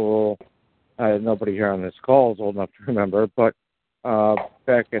people, nobody here on this call is old enough to remember, but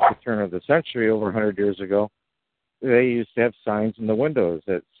back at the turn of the century, over 100 years ago, they used to have signs in the windows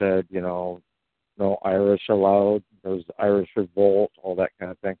that said, no Irish allowed, there was the Irish Revolt, all that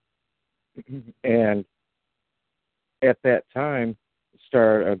kind of thing. And at that time,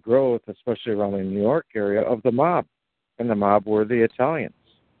 started a growth, especially around the New York area, of the mob. And the mob were the Italians.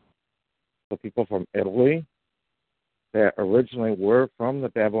 So people from Italy that originally were from the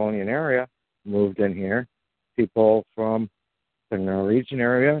Babylonian area moved in here. People from the Norwegian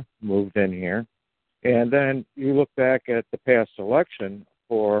area moved in here. And then you look back at the past election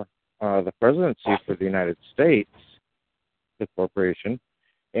for the presidency for the United States, the corporation,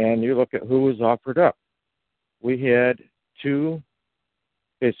 and you look at who was offered up. We had two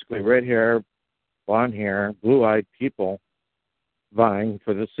basically red hair, blonde hair, blue-eyed people vying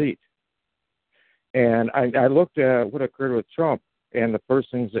for the seat. And I looked at what occurred with Trump and the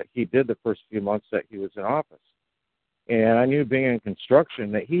first things that he did the first few months that he was in office. And I knew, being in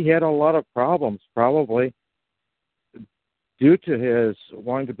construction, that he had a lot of problems, probably due to his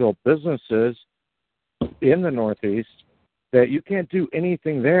wanting to build businesses in the Northeast, that you can't do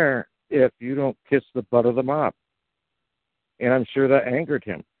anything there if you don't kiss the butt of the mob. And I'm sure that angered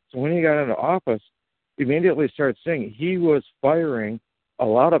him. So when he got into office, he immediately started seeing he was firing a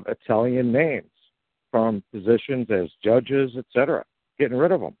lot of Italian names from positions as judges, etc., getting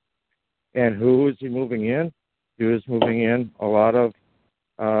rid of them. And who is he moving in? He was moving in a lot of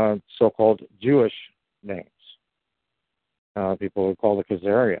so-called Jewish names. People would call the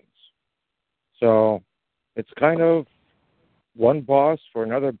Khazarians. So it's kind of one boss for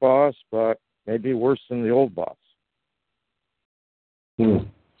another boss, but maybe worse than the old boss. I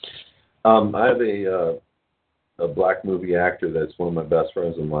have a black movie actor that's one of my best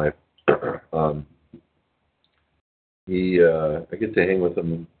friends in life. I get to hang with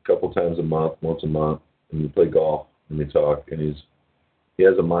him a couple times a month, once a month, and we play golf and we talk. And he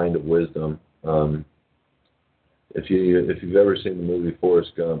has a mind of wisdom. If you've ever seen the movie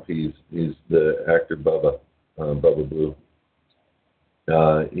Forrest Gump, he's the actor Bubba Blue.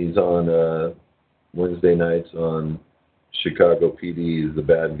 He's on Wednesday nights on Chicago PD. He's the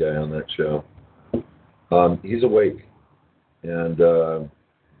bad guy on that show. He's awake, and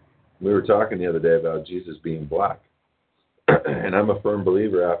we were talking the other day about Jesus being black. And I'm a firm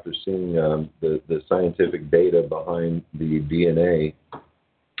believer, after seeing the scientific data behind the DNA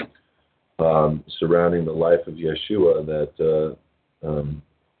surrounding the life of Yeshua, that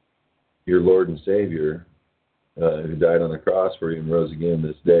your Lord and Savior, who died on the cross for you and rose again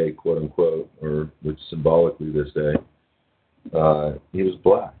this day, quote unquote, or which symbolically this day, he was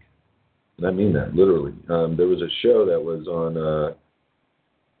black. And I mean that literally. There was a show that was on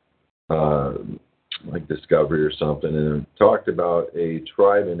like Discovery or something, and it talked about a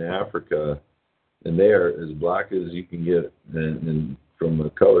tribe in Africa, and they are as black as you can get, and from a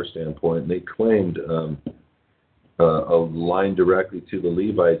color standpoint. And they claimed a line directly to the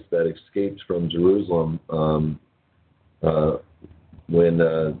Levites that escaped from Jerusalem when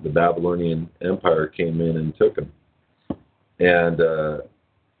the Babylonian Empire came in and took them. And the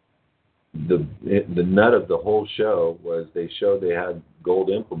nut of the whole show was they showed they had gold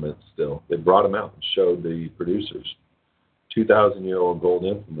implements still. They brought them out and showed the producers 2,000-year-old gold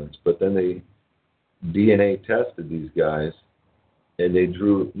implements. But then they DNA tested these guys, and they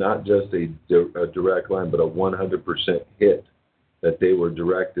drew not just a direct line, but a 100% hit that they were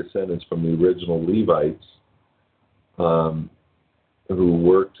direct descendants from the original Levites who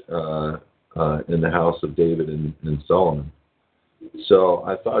worked in the house of David and Solomon. So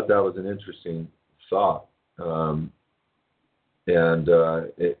I thought that was an interesting thought. And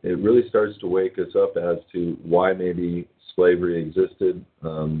it really starts to wake us up as to why maybe slavery existed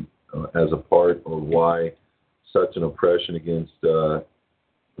as a part, or why such an oppression against a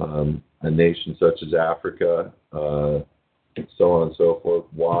nation such as Africa, so on and so forth.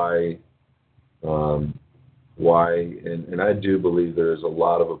 Why, and I do believe there is a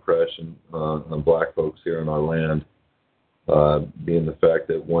lot of oppression on black folks here in our land, being the fact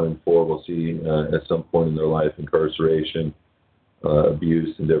that 1 in 4 will see at some point in their life incarceration,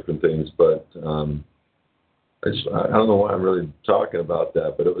 abuse, and different things. But I don't know why I'm really talking about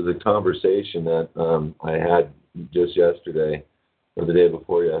that, but it was a conversation that I had just yesterday, or the day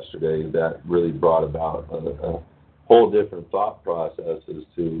before yesterday, that really brought about a whole different thought process as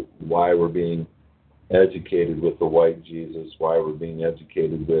to why we're being educated with the white Jesus, why we're being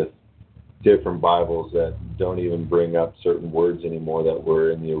educated with different Bibles that don't even bring up certain words anymore that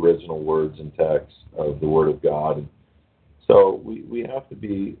were in the original words and text of the Word of God. And so we have to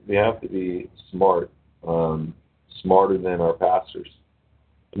be smart, smarter than our pastors.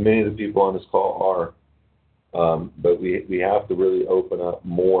 And many of the people on this call are. But we have to really open up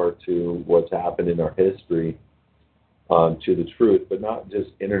more to what's happened in our history, to the truth, but not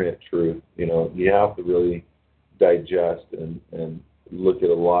just internet truth. You have to really digest and look at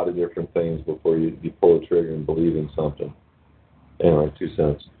a lot of different things before you pull the trigger and believe in something. Anyway, 2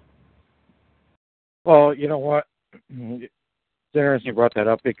 cents. Well, you know what? It's interesting you brought that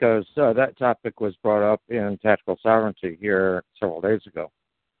up, because that topic was brought up in Tactical Sovereignty here several days ago,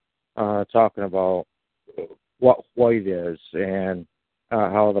 talking about what white is and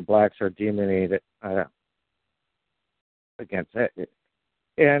how the blacks are demonized against it.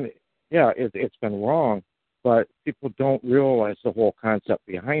 And yeah, it's been wrong, but people don't realize the whole concept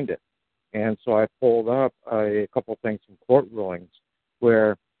behind it. And so I pulled up a couple things from court rulings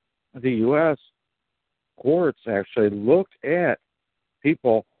where the U.S. courts actually looked at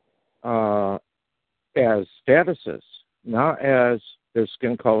people as statuses, not as their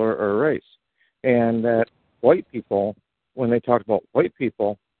skin color or race. And that white people, when they talk about white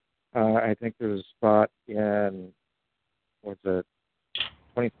people, I think there's a spot in, what's it,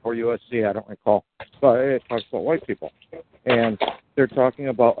 24 USC, I don't recall, but it talks about white people. And they're talking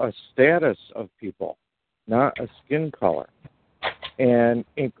about a status of people, not a skin color. And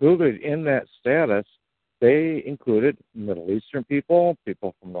included in that status, they included Middle Eastern people,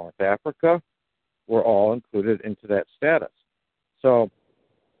 people from North Africa, were all included into that status. So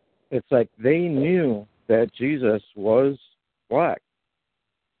it's like they knew that Jesus was black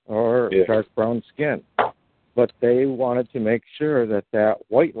or dark brown skin, but they wanted to make sure that that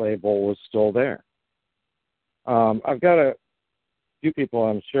white label was still there. I've got a few people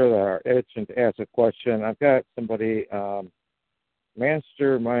I'm sure that are itching to ask a question. I've got somebody,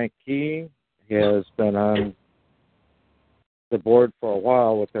 Master Mike Key has been on the board for a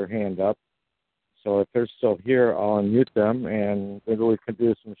while with their hand up. So if they're still here, I'll unmute them, and maybe we can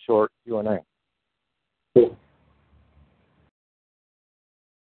do some short Q&A. Cool.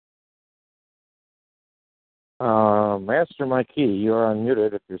 Master Mikey, you are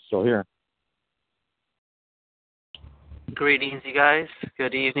unmuted if you're still here. Greetings, you guys.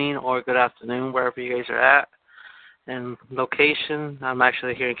 Good evening or good afternoon, wherever you guys are at. And location, I'm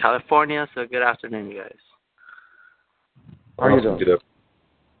actually here in California, so good afternoon, you guys. How are you doing? Good.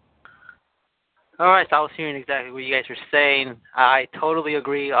 All right, so I was hearing exactly what you guys were saying. I totally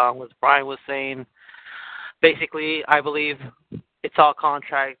agree on what Brian was saying. Basically, I believe it's all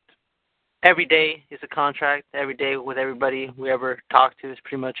contract. Every day is a contract. Every day with everybody we ever talk to is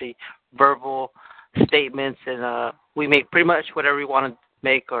pretty much a verbal statements, and we make pretty much whatever we want to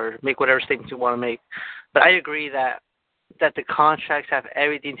make, or make whatever statements we want to make. But I agree that the contracts have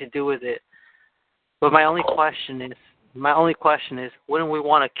everything to do with it. But my only question is, wouldn't we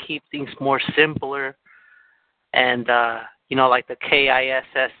want to keep things more simpler, and like the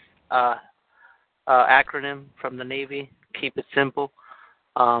KISS acronym from the Navy, keep it simple,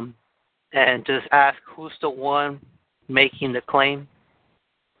 and just ask who's the one making the claim?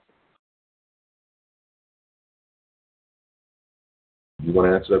 You want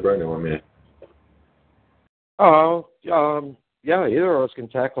to answer that, Brian, or want me to? Yeah, either of us can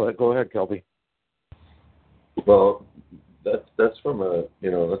tackle it. Go ahead, Kelby. Well, that's from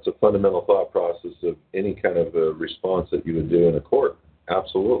that's a fundamental thought process of any kind of a response that you would do in a court.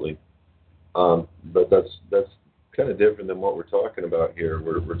 Absolutely. But that's kind of different than what we're talking about here.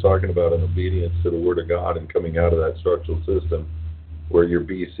 We're talking about an obedience to the Word of God and coming out of that structural system where your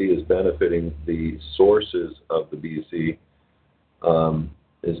BC is benefiting the sources of the BC,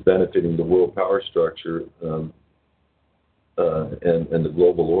 is benefiting the world power structure and the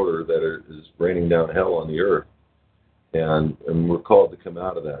global order that is raining down hell on the earth. and we're called to come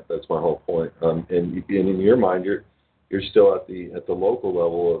out of that. That's my whole point. And in your mind, you're still at the local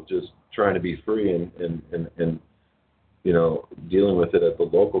level of just trying to be free and you know, dealing with it at the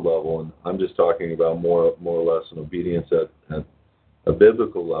local level. And I'm just talking about more or less an obedience at a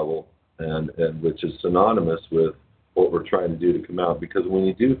biblical level, and which is synonymous with what we're trying to do to come out. Because when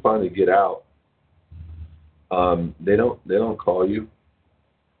you do finally get out, they don't call you,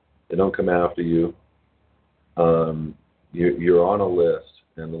 they don't come after you. You're on a list,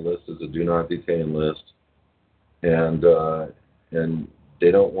 and the list is a do not detain list, and they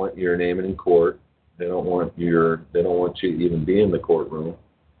don't want your name in court. They don't want you to even be in the courtroom.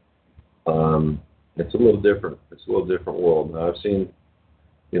 It's a little different. It's a little different world. Now, I've seen,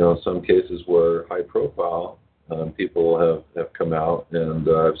 you know, some cases where high profile people have come out, and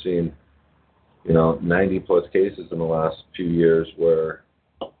I've seen, you know, 90 plus cases in the last few years where,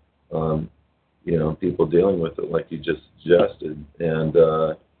 you know, people dealing with it like you just suggested,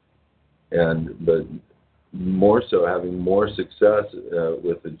 but more so having more success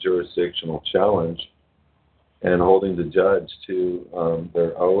with the jurisdictional challenge and holding the judge to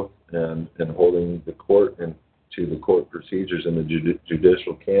their oath and holding the court and to the court procedures and the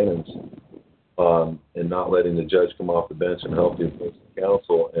judicial canons, and not letting the judge come off the bench and help the opposing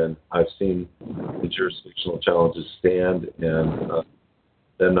counsel. And I've seen the jurisdictional challenges stand and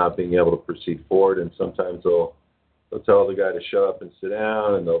them not being able to proceed forward. And sometimes they'll tell the guy to shut up and sit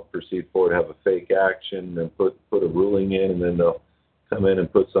down, and they'll proceed forward, have a fake action, and put a ruling in, and then they'll come in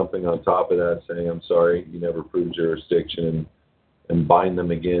and put something on top of that saying, I'm sorry, you never proved jurisdiction, and bind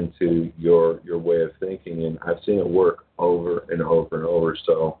them again to your way of thinking. And I've seen it work over and over and over.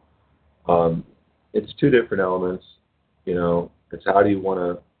 So it's two different elements. You know, it's how do you want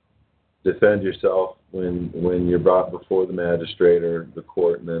to defend yourself when you're brought before the magistrate or the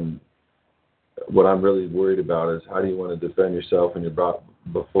court. And then what I'm really worried about is how do you want to defend yourself when you're brought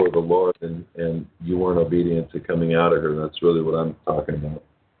before the Lord and you weren't obedient to coming out of her. That's really what I'm talking about.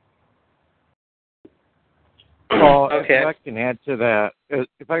 Well, Okay. if I can add to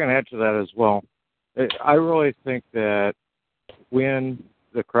that as well, I really think that when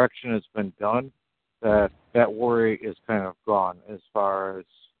the correction has been done, that worry is kind of gone as far as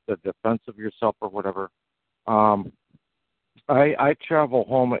the defense of yourself or whatever. I travel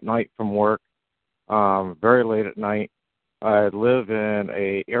home at night from work, very late at night. I live in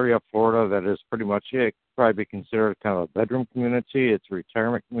a area of Florida that is pretty much it could probably be considered kind of a bedroom community. It's a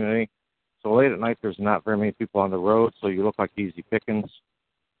retirement community. So late at night, there's not very many people on the road, so you look like easy pickings.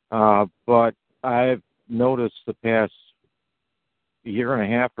 But I've noticed the past year and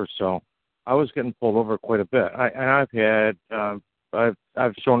a half or so, I was getting pulled over quite a bit. I've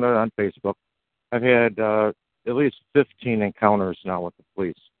shown it on Facebook. I've had at least 15 encounters now with the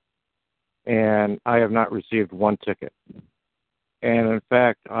police, and I have not received one ticket. And in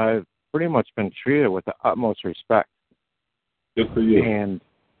fact, I've pretty much been treated with the utmost respect. Good for you. And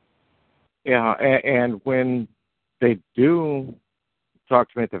yeah, and when they do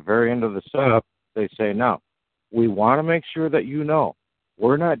talk to me at the very end of the setup, they say, no, we want to make sure that you know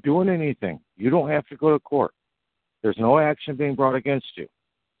we're not doing anything. You don't have to go to court. There's no action being brought against you.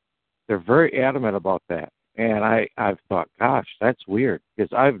 They're very adamant about that. And I've thought, gosh, that's weird,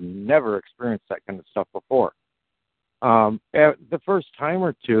 because I've never experienced that kind of stuff before. The first time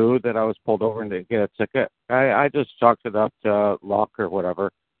or two that I was pulled over and didn't get a ticket, I just chalked it up to luck or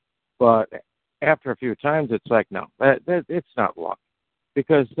whatever. But after a few times, it's like, no, it's not luck,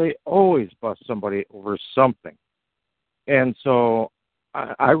 because they always bust somebody over something. And so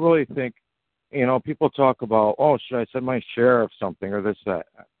I really think, you know, people talk about, oh, should I send my sheriff something or this, that?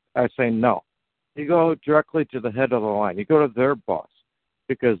 I say no. You go directly to the head of the line. You go to their boss,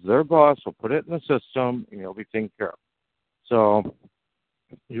 because their boss will put it in the system and you'll be taken care of. So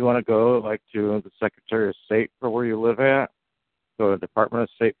you want to go like to the Secretary of State for where you live at, go to the Department of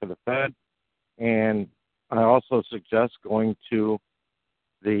State for the Fed, and I also suggest going to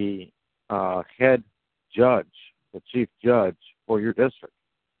the head judge, the chief judge for your district.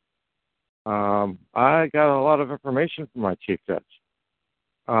 I got a lot of information from my chief judge.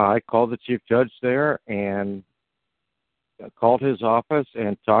 I called the chief judge there and called his office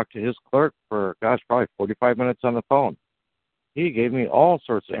and talked to his clerk for, probably 45 minutes on the phone. He gave me all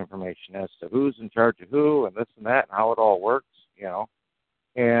sorts of information as to who's in charge of who and this and that and how it all works, you know.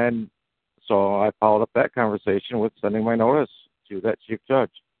 And so I followed up that conversation with sending my notice to that chief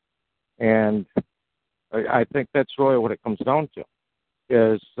judge. And I think that's really what it comes down to,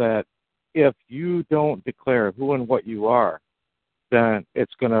 is that if you don't declare who and what you are, then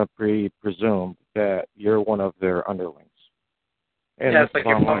it's going to be presumed that you're one of their underlings. And yeah, that's it's like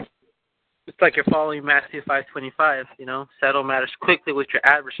you're It's like you're following Matthew 5:25. Settle matters quickly with your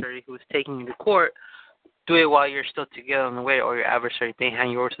adversary who is taking you to court. Do it while you're still together on the way, or your adversary may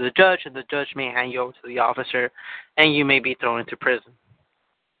hand you over to the judge, and the judge may hand you over to the officer, and you may be thrown into prison.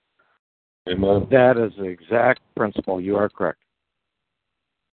 Amen. That is the exact principle. You are correct.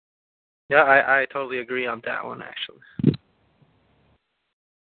 Yeah, I totally agree on that one, actually.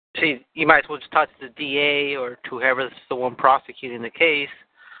 See, you might as well just talk to the DA or to whoever's the one prosecuting the case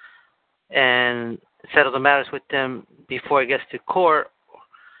and settle the matters with them before it gets to court.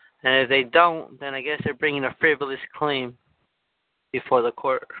 And if they don't, then I guess they're bringing a frivolous claim before the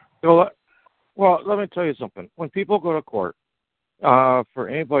court. Well, let me tell you something. When people go to court, for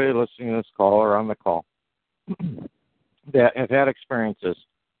anybody listening to this call or on the call that have had experiences,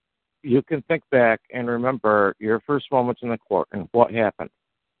 you can think back and remember your first moments in the court and what happened.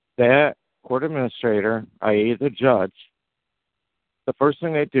 That court administrator, i.e. the judge, the first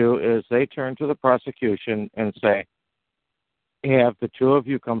thing they do is they turn to the prosecution and say, have the two of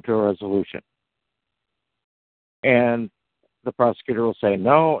you come to a resolution. And the prosecutor will say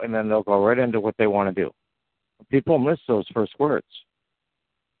no, and then they'll go right into what they want to do. People miss those first words.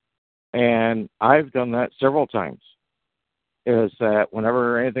 And I've done that several times, is that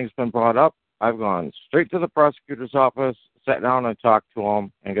whenever anything's been brought up, I've gone straight to the prosecutor's office, sat down and talked to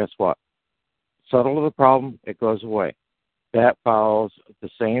him, and guess what? Settle the problem, it goes away. That follows the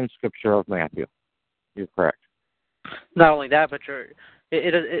same scripture of Matthew. You're correct. Not only that, but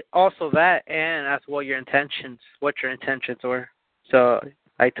it also that, and that's what your intentions were. So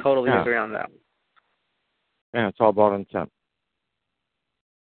I totally agree on that. Yeah, it's all about intent.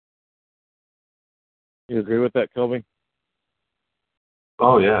 You agree with that, Kelby?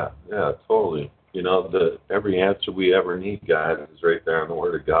 Oh yeah, totally. Every answer we ever need, guys, is right there in the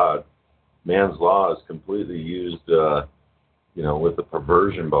Word of God. Man's law is completely used, with the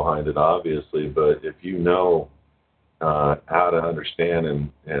perversion behind it, obviously. But if you know how to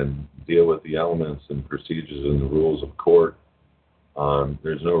understand and deal with the elements and procedures and the rules of court,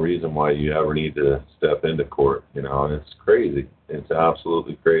 there's no reason why you ever need to step into court. And it's crazy. It's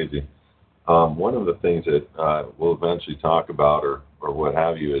absolutely crazy. One of the things that we'll eventually talk about or what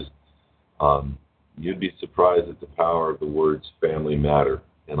have you is you'd be surprised at the power of the words family matter,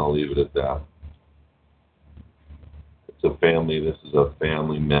 and I'll leave it at that. This is a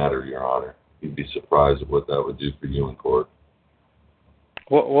family matter, Your Honor. You'd be surprised at what that would do for you in court.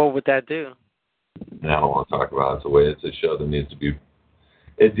 What would that do? Now, I don't want to talk about it. It's a way. It's a show that needs to be.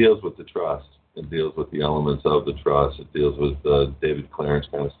 It deals with the trust. It deals with the elements of the trust. It deals with David Clarence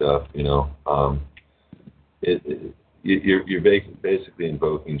kind of stuff. You're basically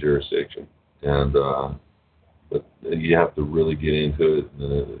invoking jurisdiction, and but you have to really get into it.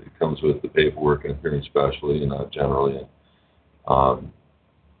 It comes with the paperwork and appearing specially, and not generally. And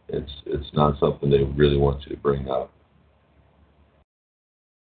it's not something they really want you to bring up.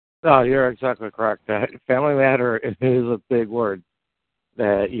 No, you're exactly correct. Family matter is a big word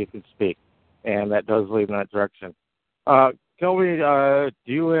that you can speak, and that does lead in that direction. Kelby,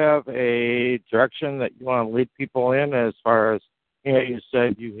 do you have a direction that you want to lead people in as far as, you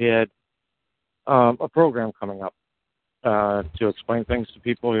said you had a program coming up to explain things to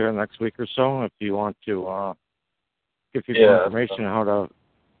people here next week or so, if you want to give people information on how to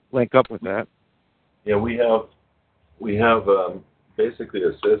link up with that. Yeah, we have basically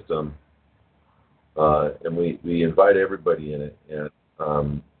a system, and we invite everybody in it.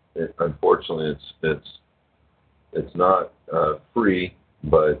 And unfortunately, it's not free,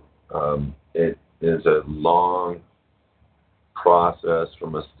 but it is a long process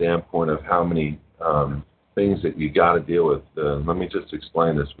from a standpoint of how many things that you got to deal with. Let me just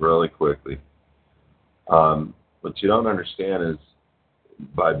explain this really quickly. What you don't understand is,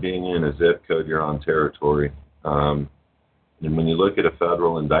 by being in a zip code, you're on territory. And when you look at a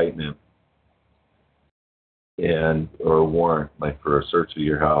federal indictment or a warrant, like for a search of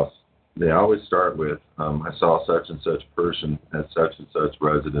your house, they always start with, I saw such and such person at such and such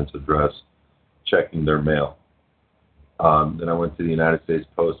residence address checking their mail. Then I went to the United States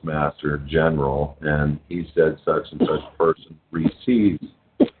Postmaster General, and he said such and such person receives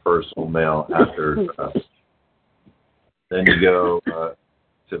personal mail at their address. Then you go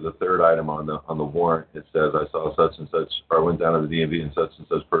to the third item on the warrant. It says, I saw such and such, or I went down to the DMV and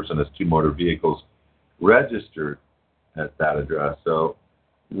such person has 2 motor vehicles registered at that address. So,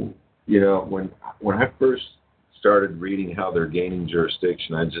 when I first started reading how they're gaining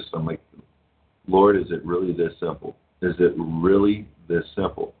jurisdiction, I'm like, Lord, is it really this simple? Is it really this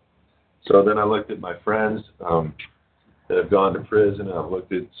simple? So then I looked at my friends that have gone to prison, and I've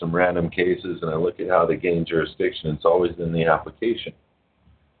looked at some random cases, and I look at how they gain jurisdiction. It's always in the application.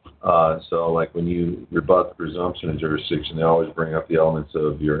 So, like when you rebut the presumption of jurisdiction, they always bring up the elements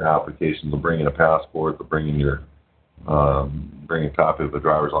of your application. They'll bring in a passport, they'll bring in your bring a copy of a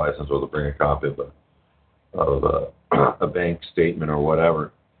driver's license, or they'll bring a copy of a bank statement or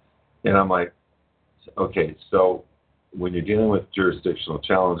whatever. And I'm like, okay, so when you're dealing with jurisdictional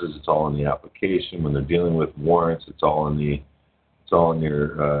challenges, it's all in the application. When they're dealing with warrants, it's all in your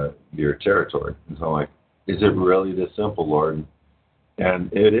territory. And so I'm like, is it really this simple, Lord?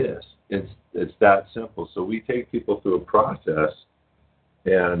 And it is. It's that simple. So we take people through a process,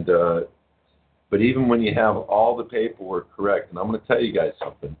 and but even when you have all the paperwork correct, and I'm going to tell you guys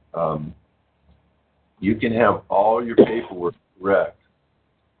something, you can have all your paperwork correct,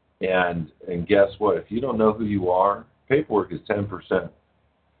 and guess what? If you don't know who you are, paperwork is 10%.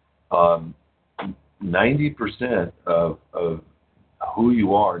 90% of who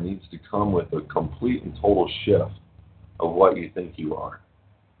you are needs to come with a complete and total shift of what you think you are.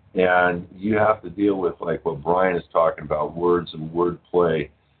 And you have to deal with, like what Brian is talking about, words and word play.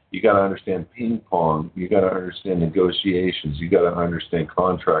 You got to understand ping pong. You got to understand negotiations. You got to understand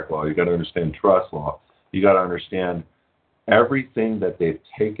contract law. You got to understand trust law. You got to understand everything that they've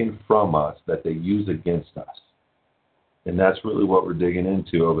taken from us that they use against us. And that's really what we're digging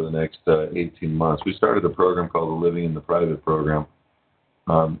into over the next 18 months. We started a program called the Living in the Private program.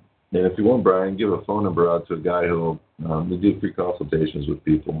 And if you want, Brian, give a phone number out to a guy who we do free consultations with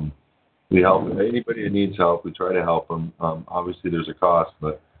people. We help anybody who needs help. We try to help them. Obviously, there's a cost,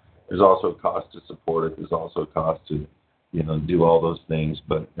 but there's also a cost to support it. There's also a cost to, do all those things.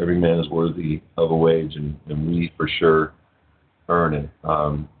 But every man is worthy of a wage, and we for sure earn it.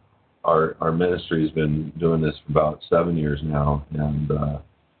 Our ministry has been doing this for about 7 years now, and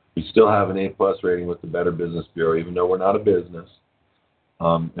we still have an A+ rating with the Better Business Bureau, even though we're not a business.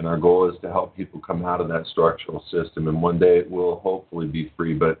 And our goal is to help people come out of that structural system. And one day it will hopefully be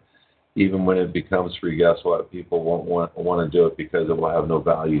free. But even when it becomes free, guess what? People won't want to do it because it will have no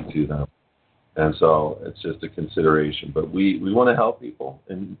value to them. And so it's just a consideration. But we want to help people,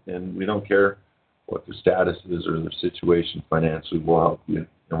 and we don't care what their status is or their situation financially. We'll help you,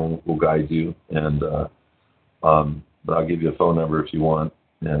 and we'll guide you. And but I'll give you a phone number if you want,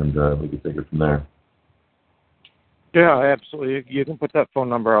 and we can take it from there. Yeah, absolutely. You can put that phone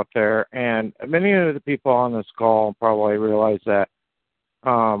number out there. And many of the people on this call probably realize that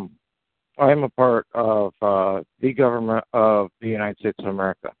I'm a part of the government of the United States of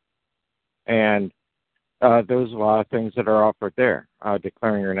America. And there's a lot of things that are offered there.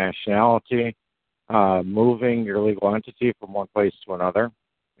 Declaring your nationality, moving your legal entity from one place to another,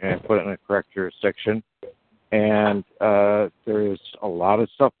 and put it in the correct jurisdiction. And there's a lot of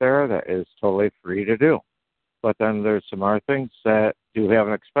stuff there that is totally free to do. But then there's some other things that do have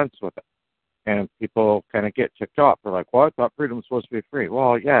an expense with it. And people kind of get ticked off. They're like, well, I thought freedom was supposed to be free.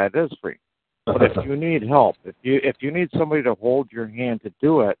 Well, yeah, it is free. But if you need help, if you need somebody to hold your hand to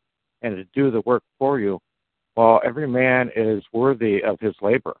do it and to do the work for you, well, every man is worthy of his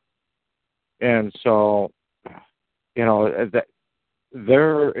labor. And so,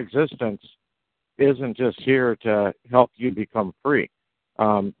 their existence isn't just here to help you become free.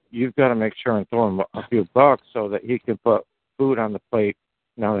 You've got to make sure and throw him a few bucks so that he can put food on the plate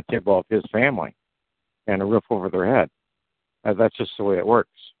and on the table of his family and a roof over their head. That's just the way it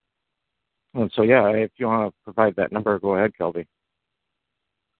works. And so, yeah, if you want to provide that number, go ahead, Kelby.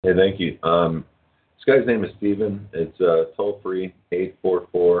 Hey, thank you. This guy's name is Steven. It's toll-free,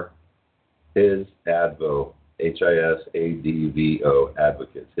 844-HIS-ADVO, HISADVO,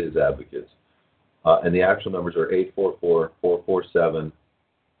 advocates, his advocates. And the actual numbers are 844-447-2386,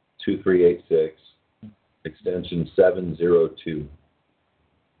 extension 702.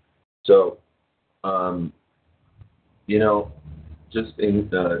 So, just in,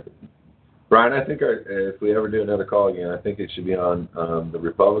 Brian, I think if we ever do another call again, I think it should be on the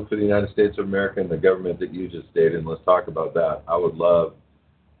Republic for the United States of America and the government that you just stated, and let's talk about that. I would love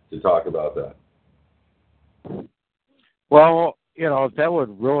to talk about that. Well, that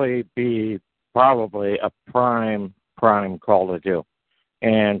would really be probably a prime call to do,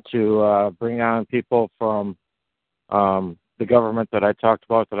 and to bring on people from the government that I talked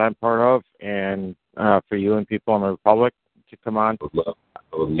about that I'm part of, and for you and people in the Republic to come on. I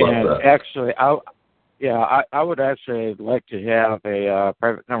would love and that. Actually, I would actually like to have a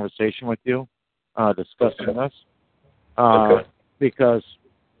private conversation with you discussing this, Okay. because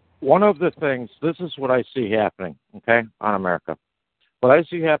one of the things, this is what I see happening, okay, on America. What I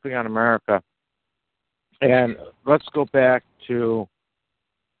see happening on America. And let's go back to,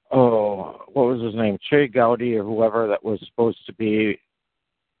 what was his name? Che Gowdy or whoever that was supposed to be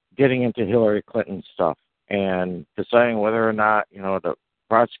getting into Hillary Clinton stuff and deciding whether or not, to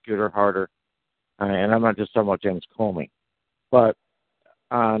prosecutor harder, and I'm not just talking about James Comey, but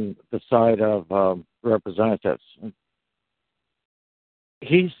on the side of representatives.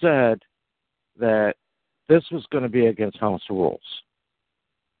 He said that this was going to be against House rules.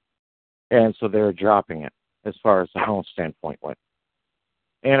 And so they were dropping it as far as the House standpoint went.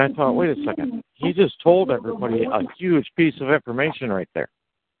 And I thought, wait a second. He just told everybody a huge piece of information right there.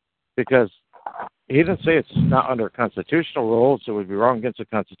 Because he didn't say it's not under constitutional rules, it would be wrong against the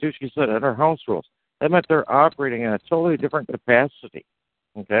Constitution. He said under House rules. That meant they're operating in a totally different capacity.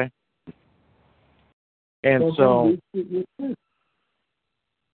 Okay? And so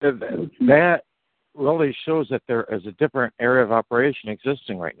that really shows that there is a different area of operation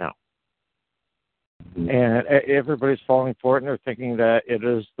existing right now. And everybody's falling for it, and they're thinking that it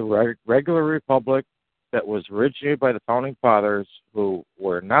is the regular republic that was originated by the founding fathers, who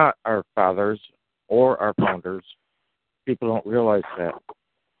were not our fathers or our founders. People don't realize that.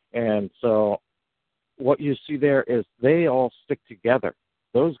 And so what you see there is they all stick together.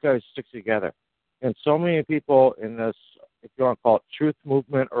 Those guys stick together. And so many people in this, if you want to call it truth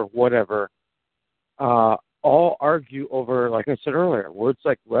movement or whatever, all argue over, like I said earlier, words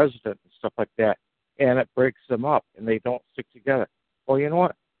like resident and stuff like that. And it breaks them up, and they don't stick together. Well, you know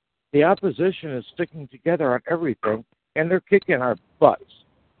what? The opposition is sticking together on everything, and they're kicking our butts.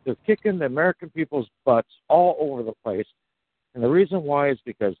 They're kicking the American people's butts all over the place. And the reason why is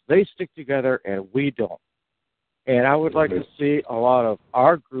because they stick together and we don't. And I would like to see a lot of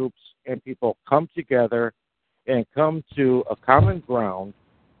our groups and people come together and come to a common ground,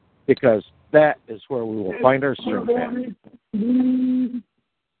 because that is where we will find our strength at.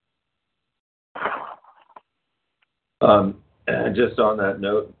 Just on that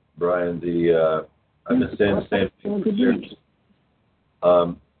note, Brian, I'm just saying the same thing.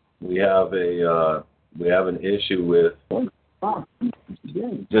 We have an issue with,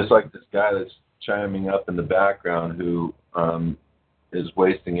 just like this guy that's chiming up in the background who is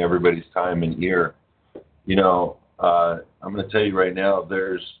wasting everybody's time and ear. You know, I'm going to tell you right now,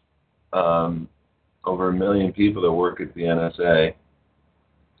 there's over 1 million people that work at the NSA.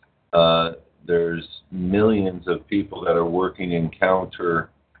 There's millions of people that are working in counter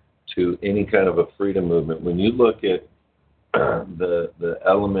to any kind of a freedom movement. When you look at the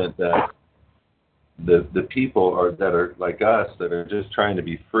element that the people are that are like us, that are just trying to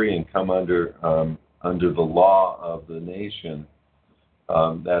be free and come under the law of the nation,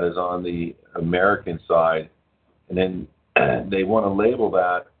 that is on the American side, and then they want to label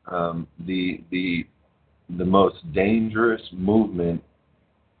that the most dangerous movement.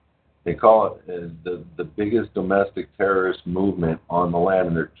 They call it the biggest domestic terrorist movement on the land,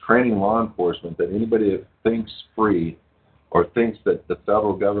 and they're training law enforcement that anybody that thinks free or thinks that the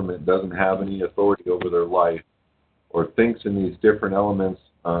federal government doesn't have any authority over their life, or thinks in these different elements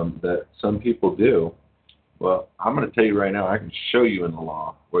that some people do. Well, I'm going to tell you right now, I can show you in the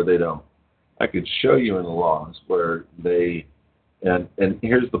law where they don't. I could show you in the laws where they, and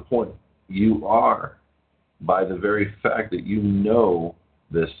here's the point. You are, by the very fact that you know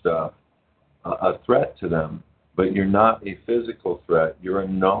this stuff, a threat to them, but you're not a physical threat, you're a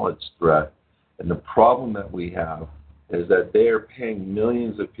knowledge threat. And the problem that we have is that they are paying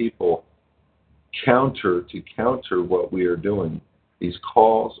millions of people to counter what we are doing. These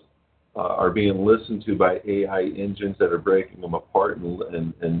calls are being listened to by AI engines that are breaking them apart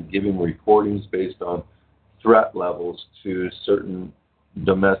and giving recordings based on threat levels to certain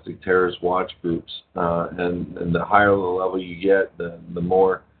domestic terrorist watch groups, and the higher the level you get, the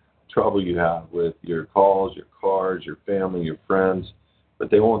more trouble you have with your calls, your cars, your family, your friends. But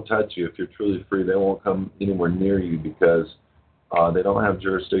they won't touch you if you're truly free. They won't come anywhere near you because they don't have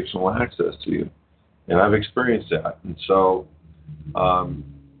jurisdictional access to you. And I've experienced that. And so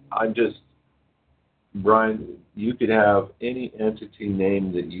Brian, you could have any entity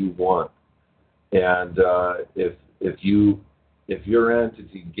name that you want, and if your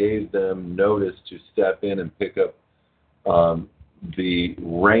entity gave them notice to step in and pick up the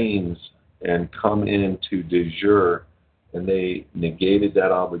reins and come into de jure, and they negated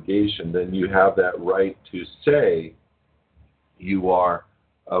that obligation, then you have that right to say you are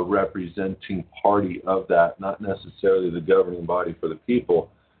a representing party of that, not necessarily the governing body for the people,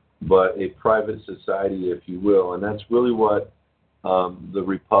 but a private society, if you will. And that's really what the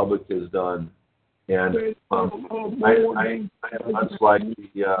Republic has done. And it's like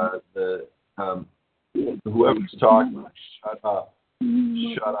whoever's talking, shut up.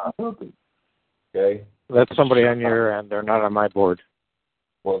 Okay? That's somebody on your end. They're not on my board.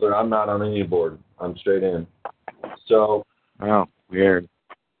 Well, I'm not on any board. I'm straight in. So. Oh, weird.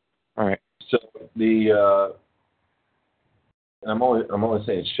 All right. So the only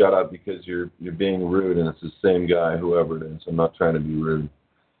saying shut up because you're being rude, and it's the same guy, whoever it is. I'm not trying to be rude.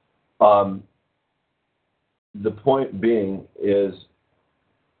 The point being is,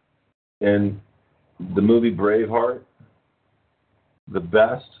 in the movie Braveheart, the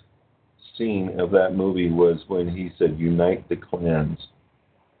best scene of that movie was when he said, "Unite the clans.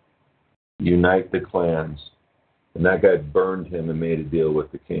 Unite the clans." And that guy burned him and made a deal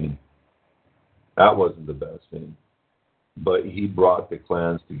with the king. That wasn't the best scene. But he brought the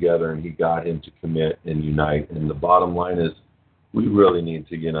clans together and he got him to commit and unite. And the bottom line is, we really need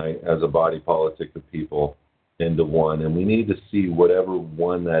to unite as a body politic of people into one. And we need to see whatever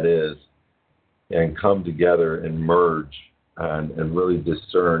one that is and come together and merge and really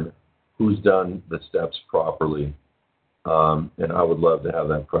discern who's done the steps properly. And I would love to have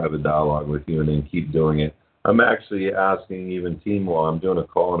that private dialogue with you and then keep doing it. I'm actually asking even Team Law. I'm doing a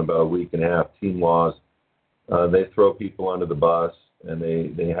call in about a week and a half. Team Laws, they throw people under the bus, and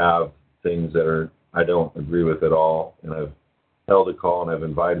they have things that I don't agree with at all. And I've held a call and I've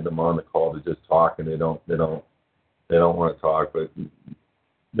invited them on the call to just talk, and they don't want to talk, but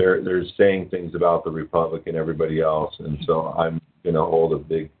they're saying things about the Republic and everybody else. And so I'm going to hold a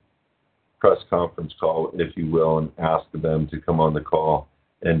big press conference call, if you will, and ask them to come on the call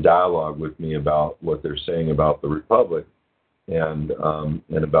and dialogue with me about what they're saying about the Republic and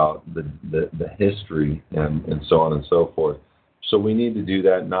about the history and so on and so forth. So we need to do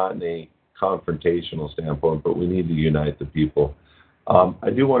that not in a confrontational standpoint, but we need to unite the people. I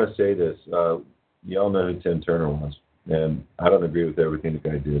do want to say this. You all know who Tim Turner was, and I don't agree with everything the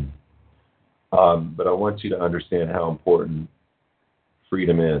guy did. But I want you to understand how important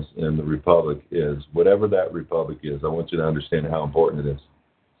freedom is and the Republic is. Whatever that Republic is, I want you to understand how important it is.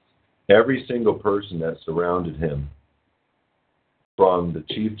 Every single person that surrounded him, from the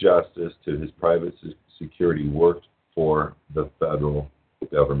Chief Justice to his private security, worked for the federal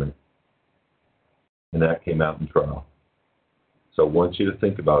government. And that came out in trial. So I want you to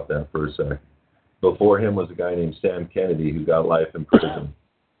think about that for a second. Before him was a guy named Sam Kennedy who got life in prison.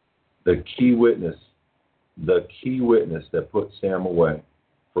 The key witness that put Sam away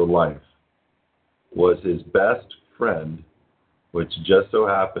for life was his best friend, which just so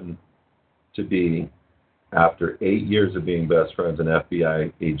happened to be, after 8 years of being best friends, an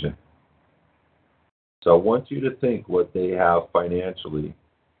FBI agent. So I want you to think what they have financially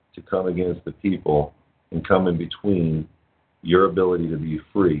to come against the people and come in between your ability to be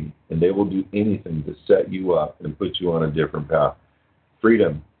free, and they will do anything to set you up and put you on a different path.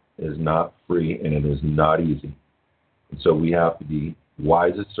 Freedom is not free, and it is not easy. And so we have to be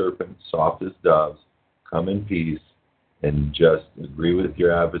wise as serpents, soft as doves, come in peace, and just agree with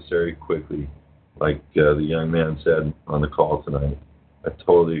your adversary quickly, like the young man said on the call tonight. I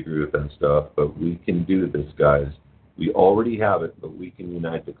totally agree with that stuff, but we can do this, guys. We already have it, but we can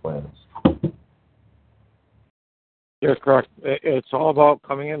unite the clans. You're correct. It's all about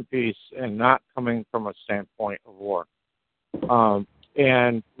coming in peace and not coming from a standpoint of war.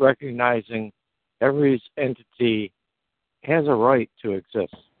 And recognizing every entity has a right to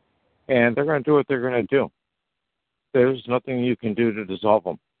exist. And they're going to do what they're going to do. There's nothing you can do to dissolve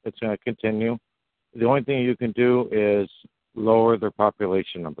them. It's going to continue. The only thing you can do is lower their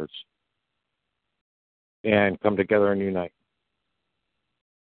population numbers and come together and unite.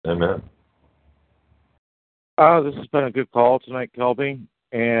 Amen. This has been a good call tonight, Kelby.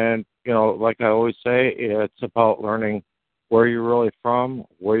 And, like I always say, it's about learning where you're really from,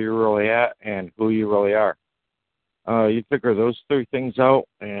 where you're really at, and who you really are. You figure those three things out,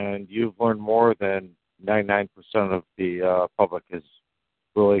 and you've learned more than 99% of the public has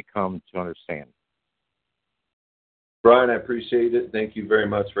really come to understand. Brian, I appreciate it. Thank you very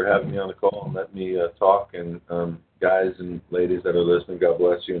much for having me on the call and letting me talk. And guys and ladies that are listening, God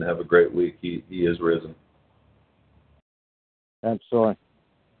bless you and have a great week. He is risen. Absolutely.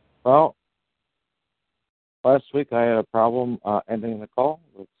 Well, last week I had a problem ending the call.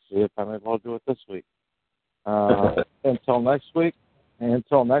 Let's see if I'm able to do it this week. Until next week,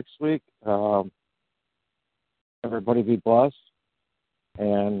 everybody be blessed,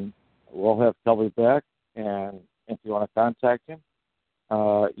 and we'll have Kelby back. And if you want to contact him,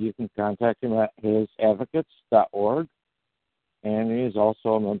 you can contact him at hisadvocates.org, and he is also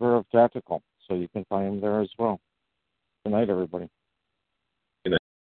a member of Tactical, so you can find him there as well. Good night, everybody.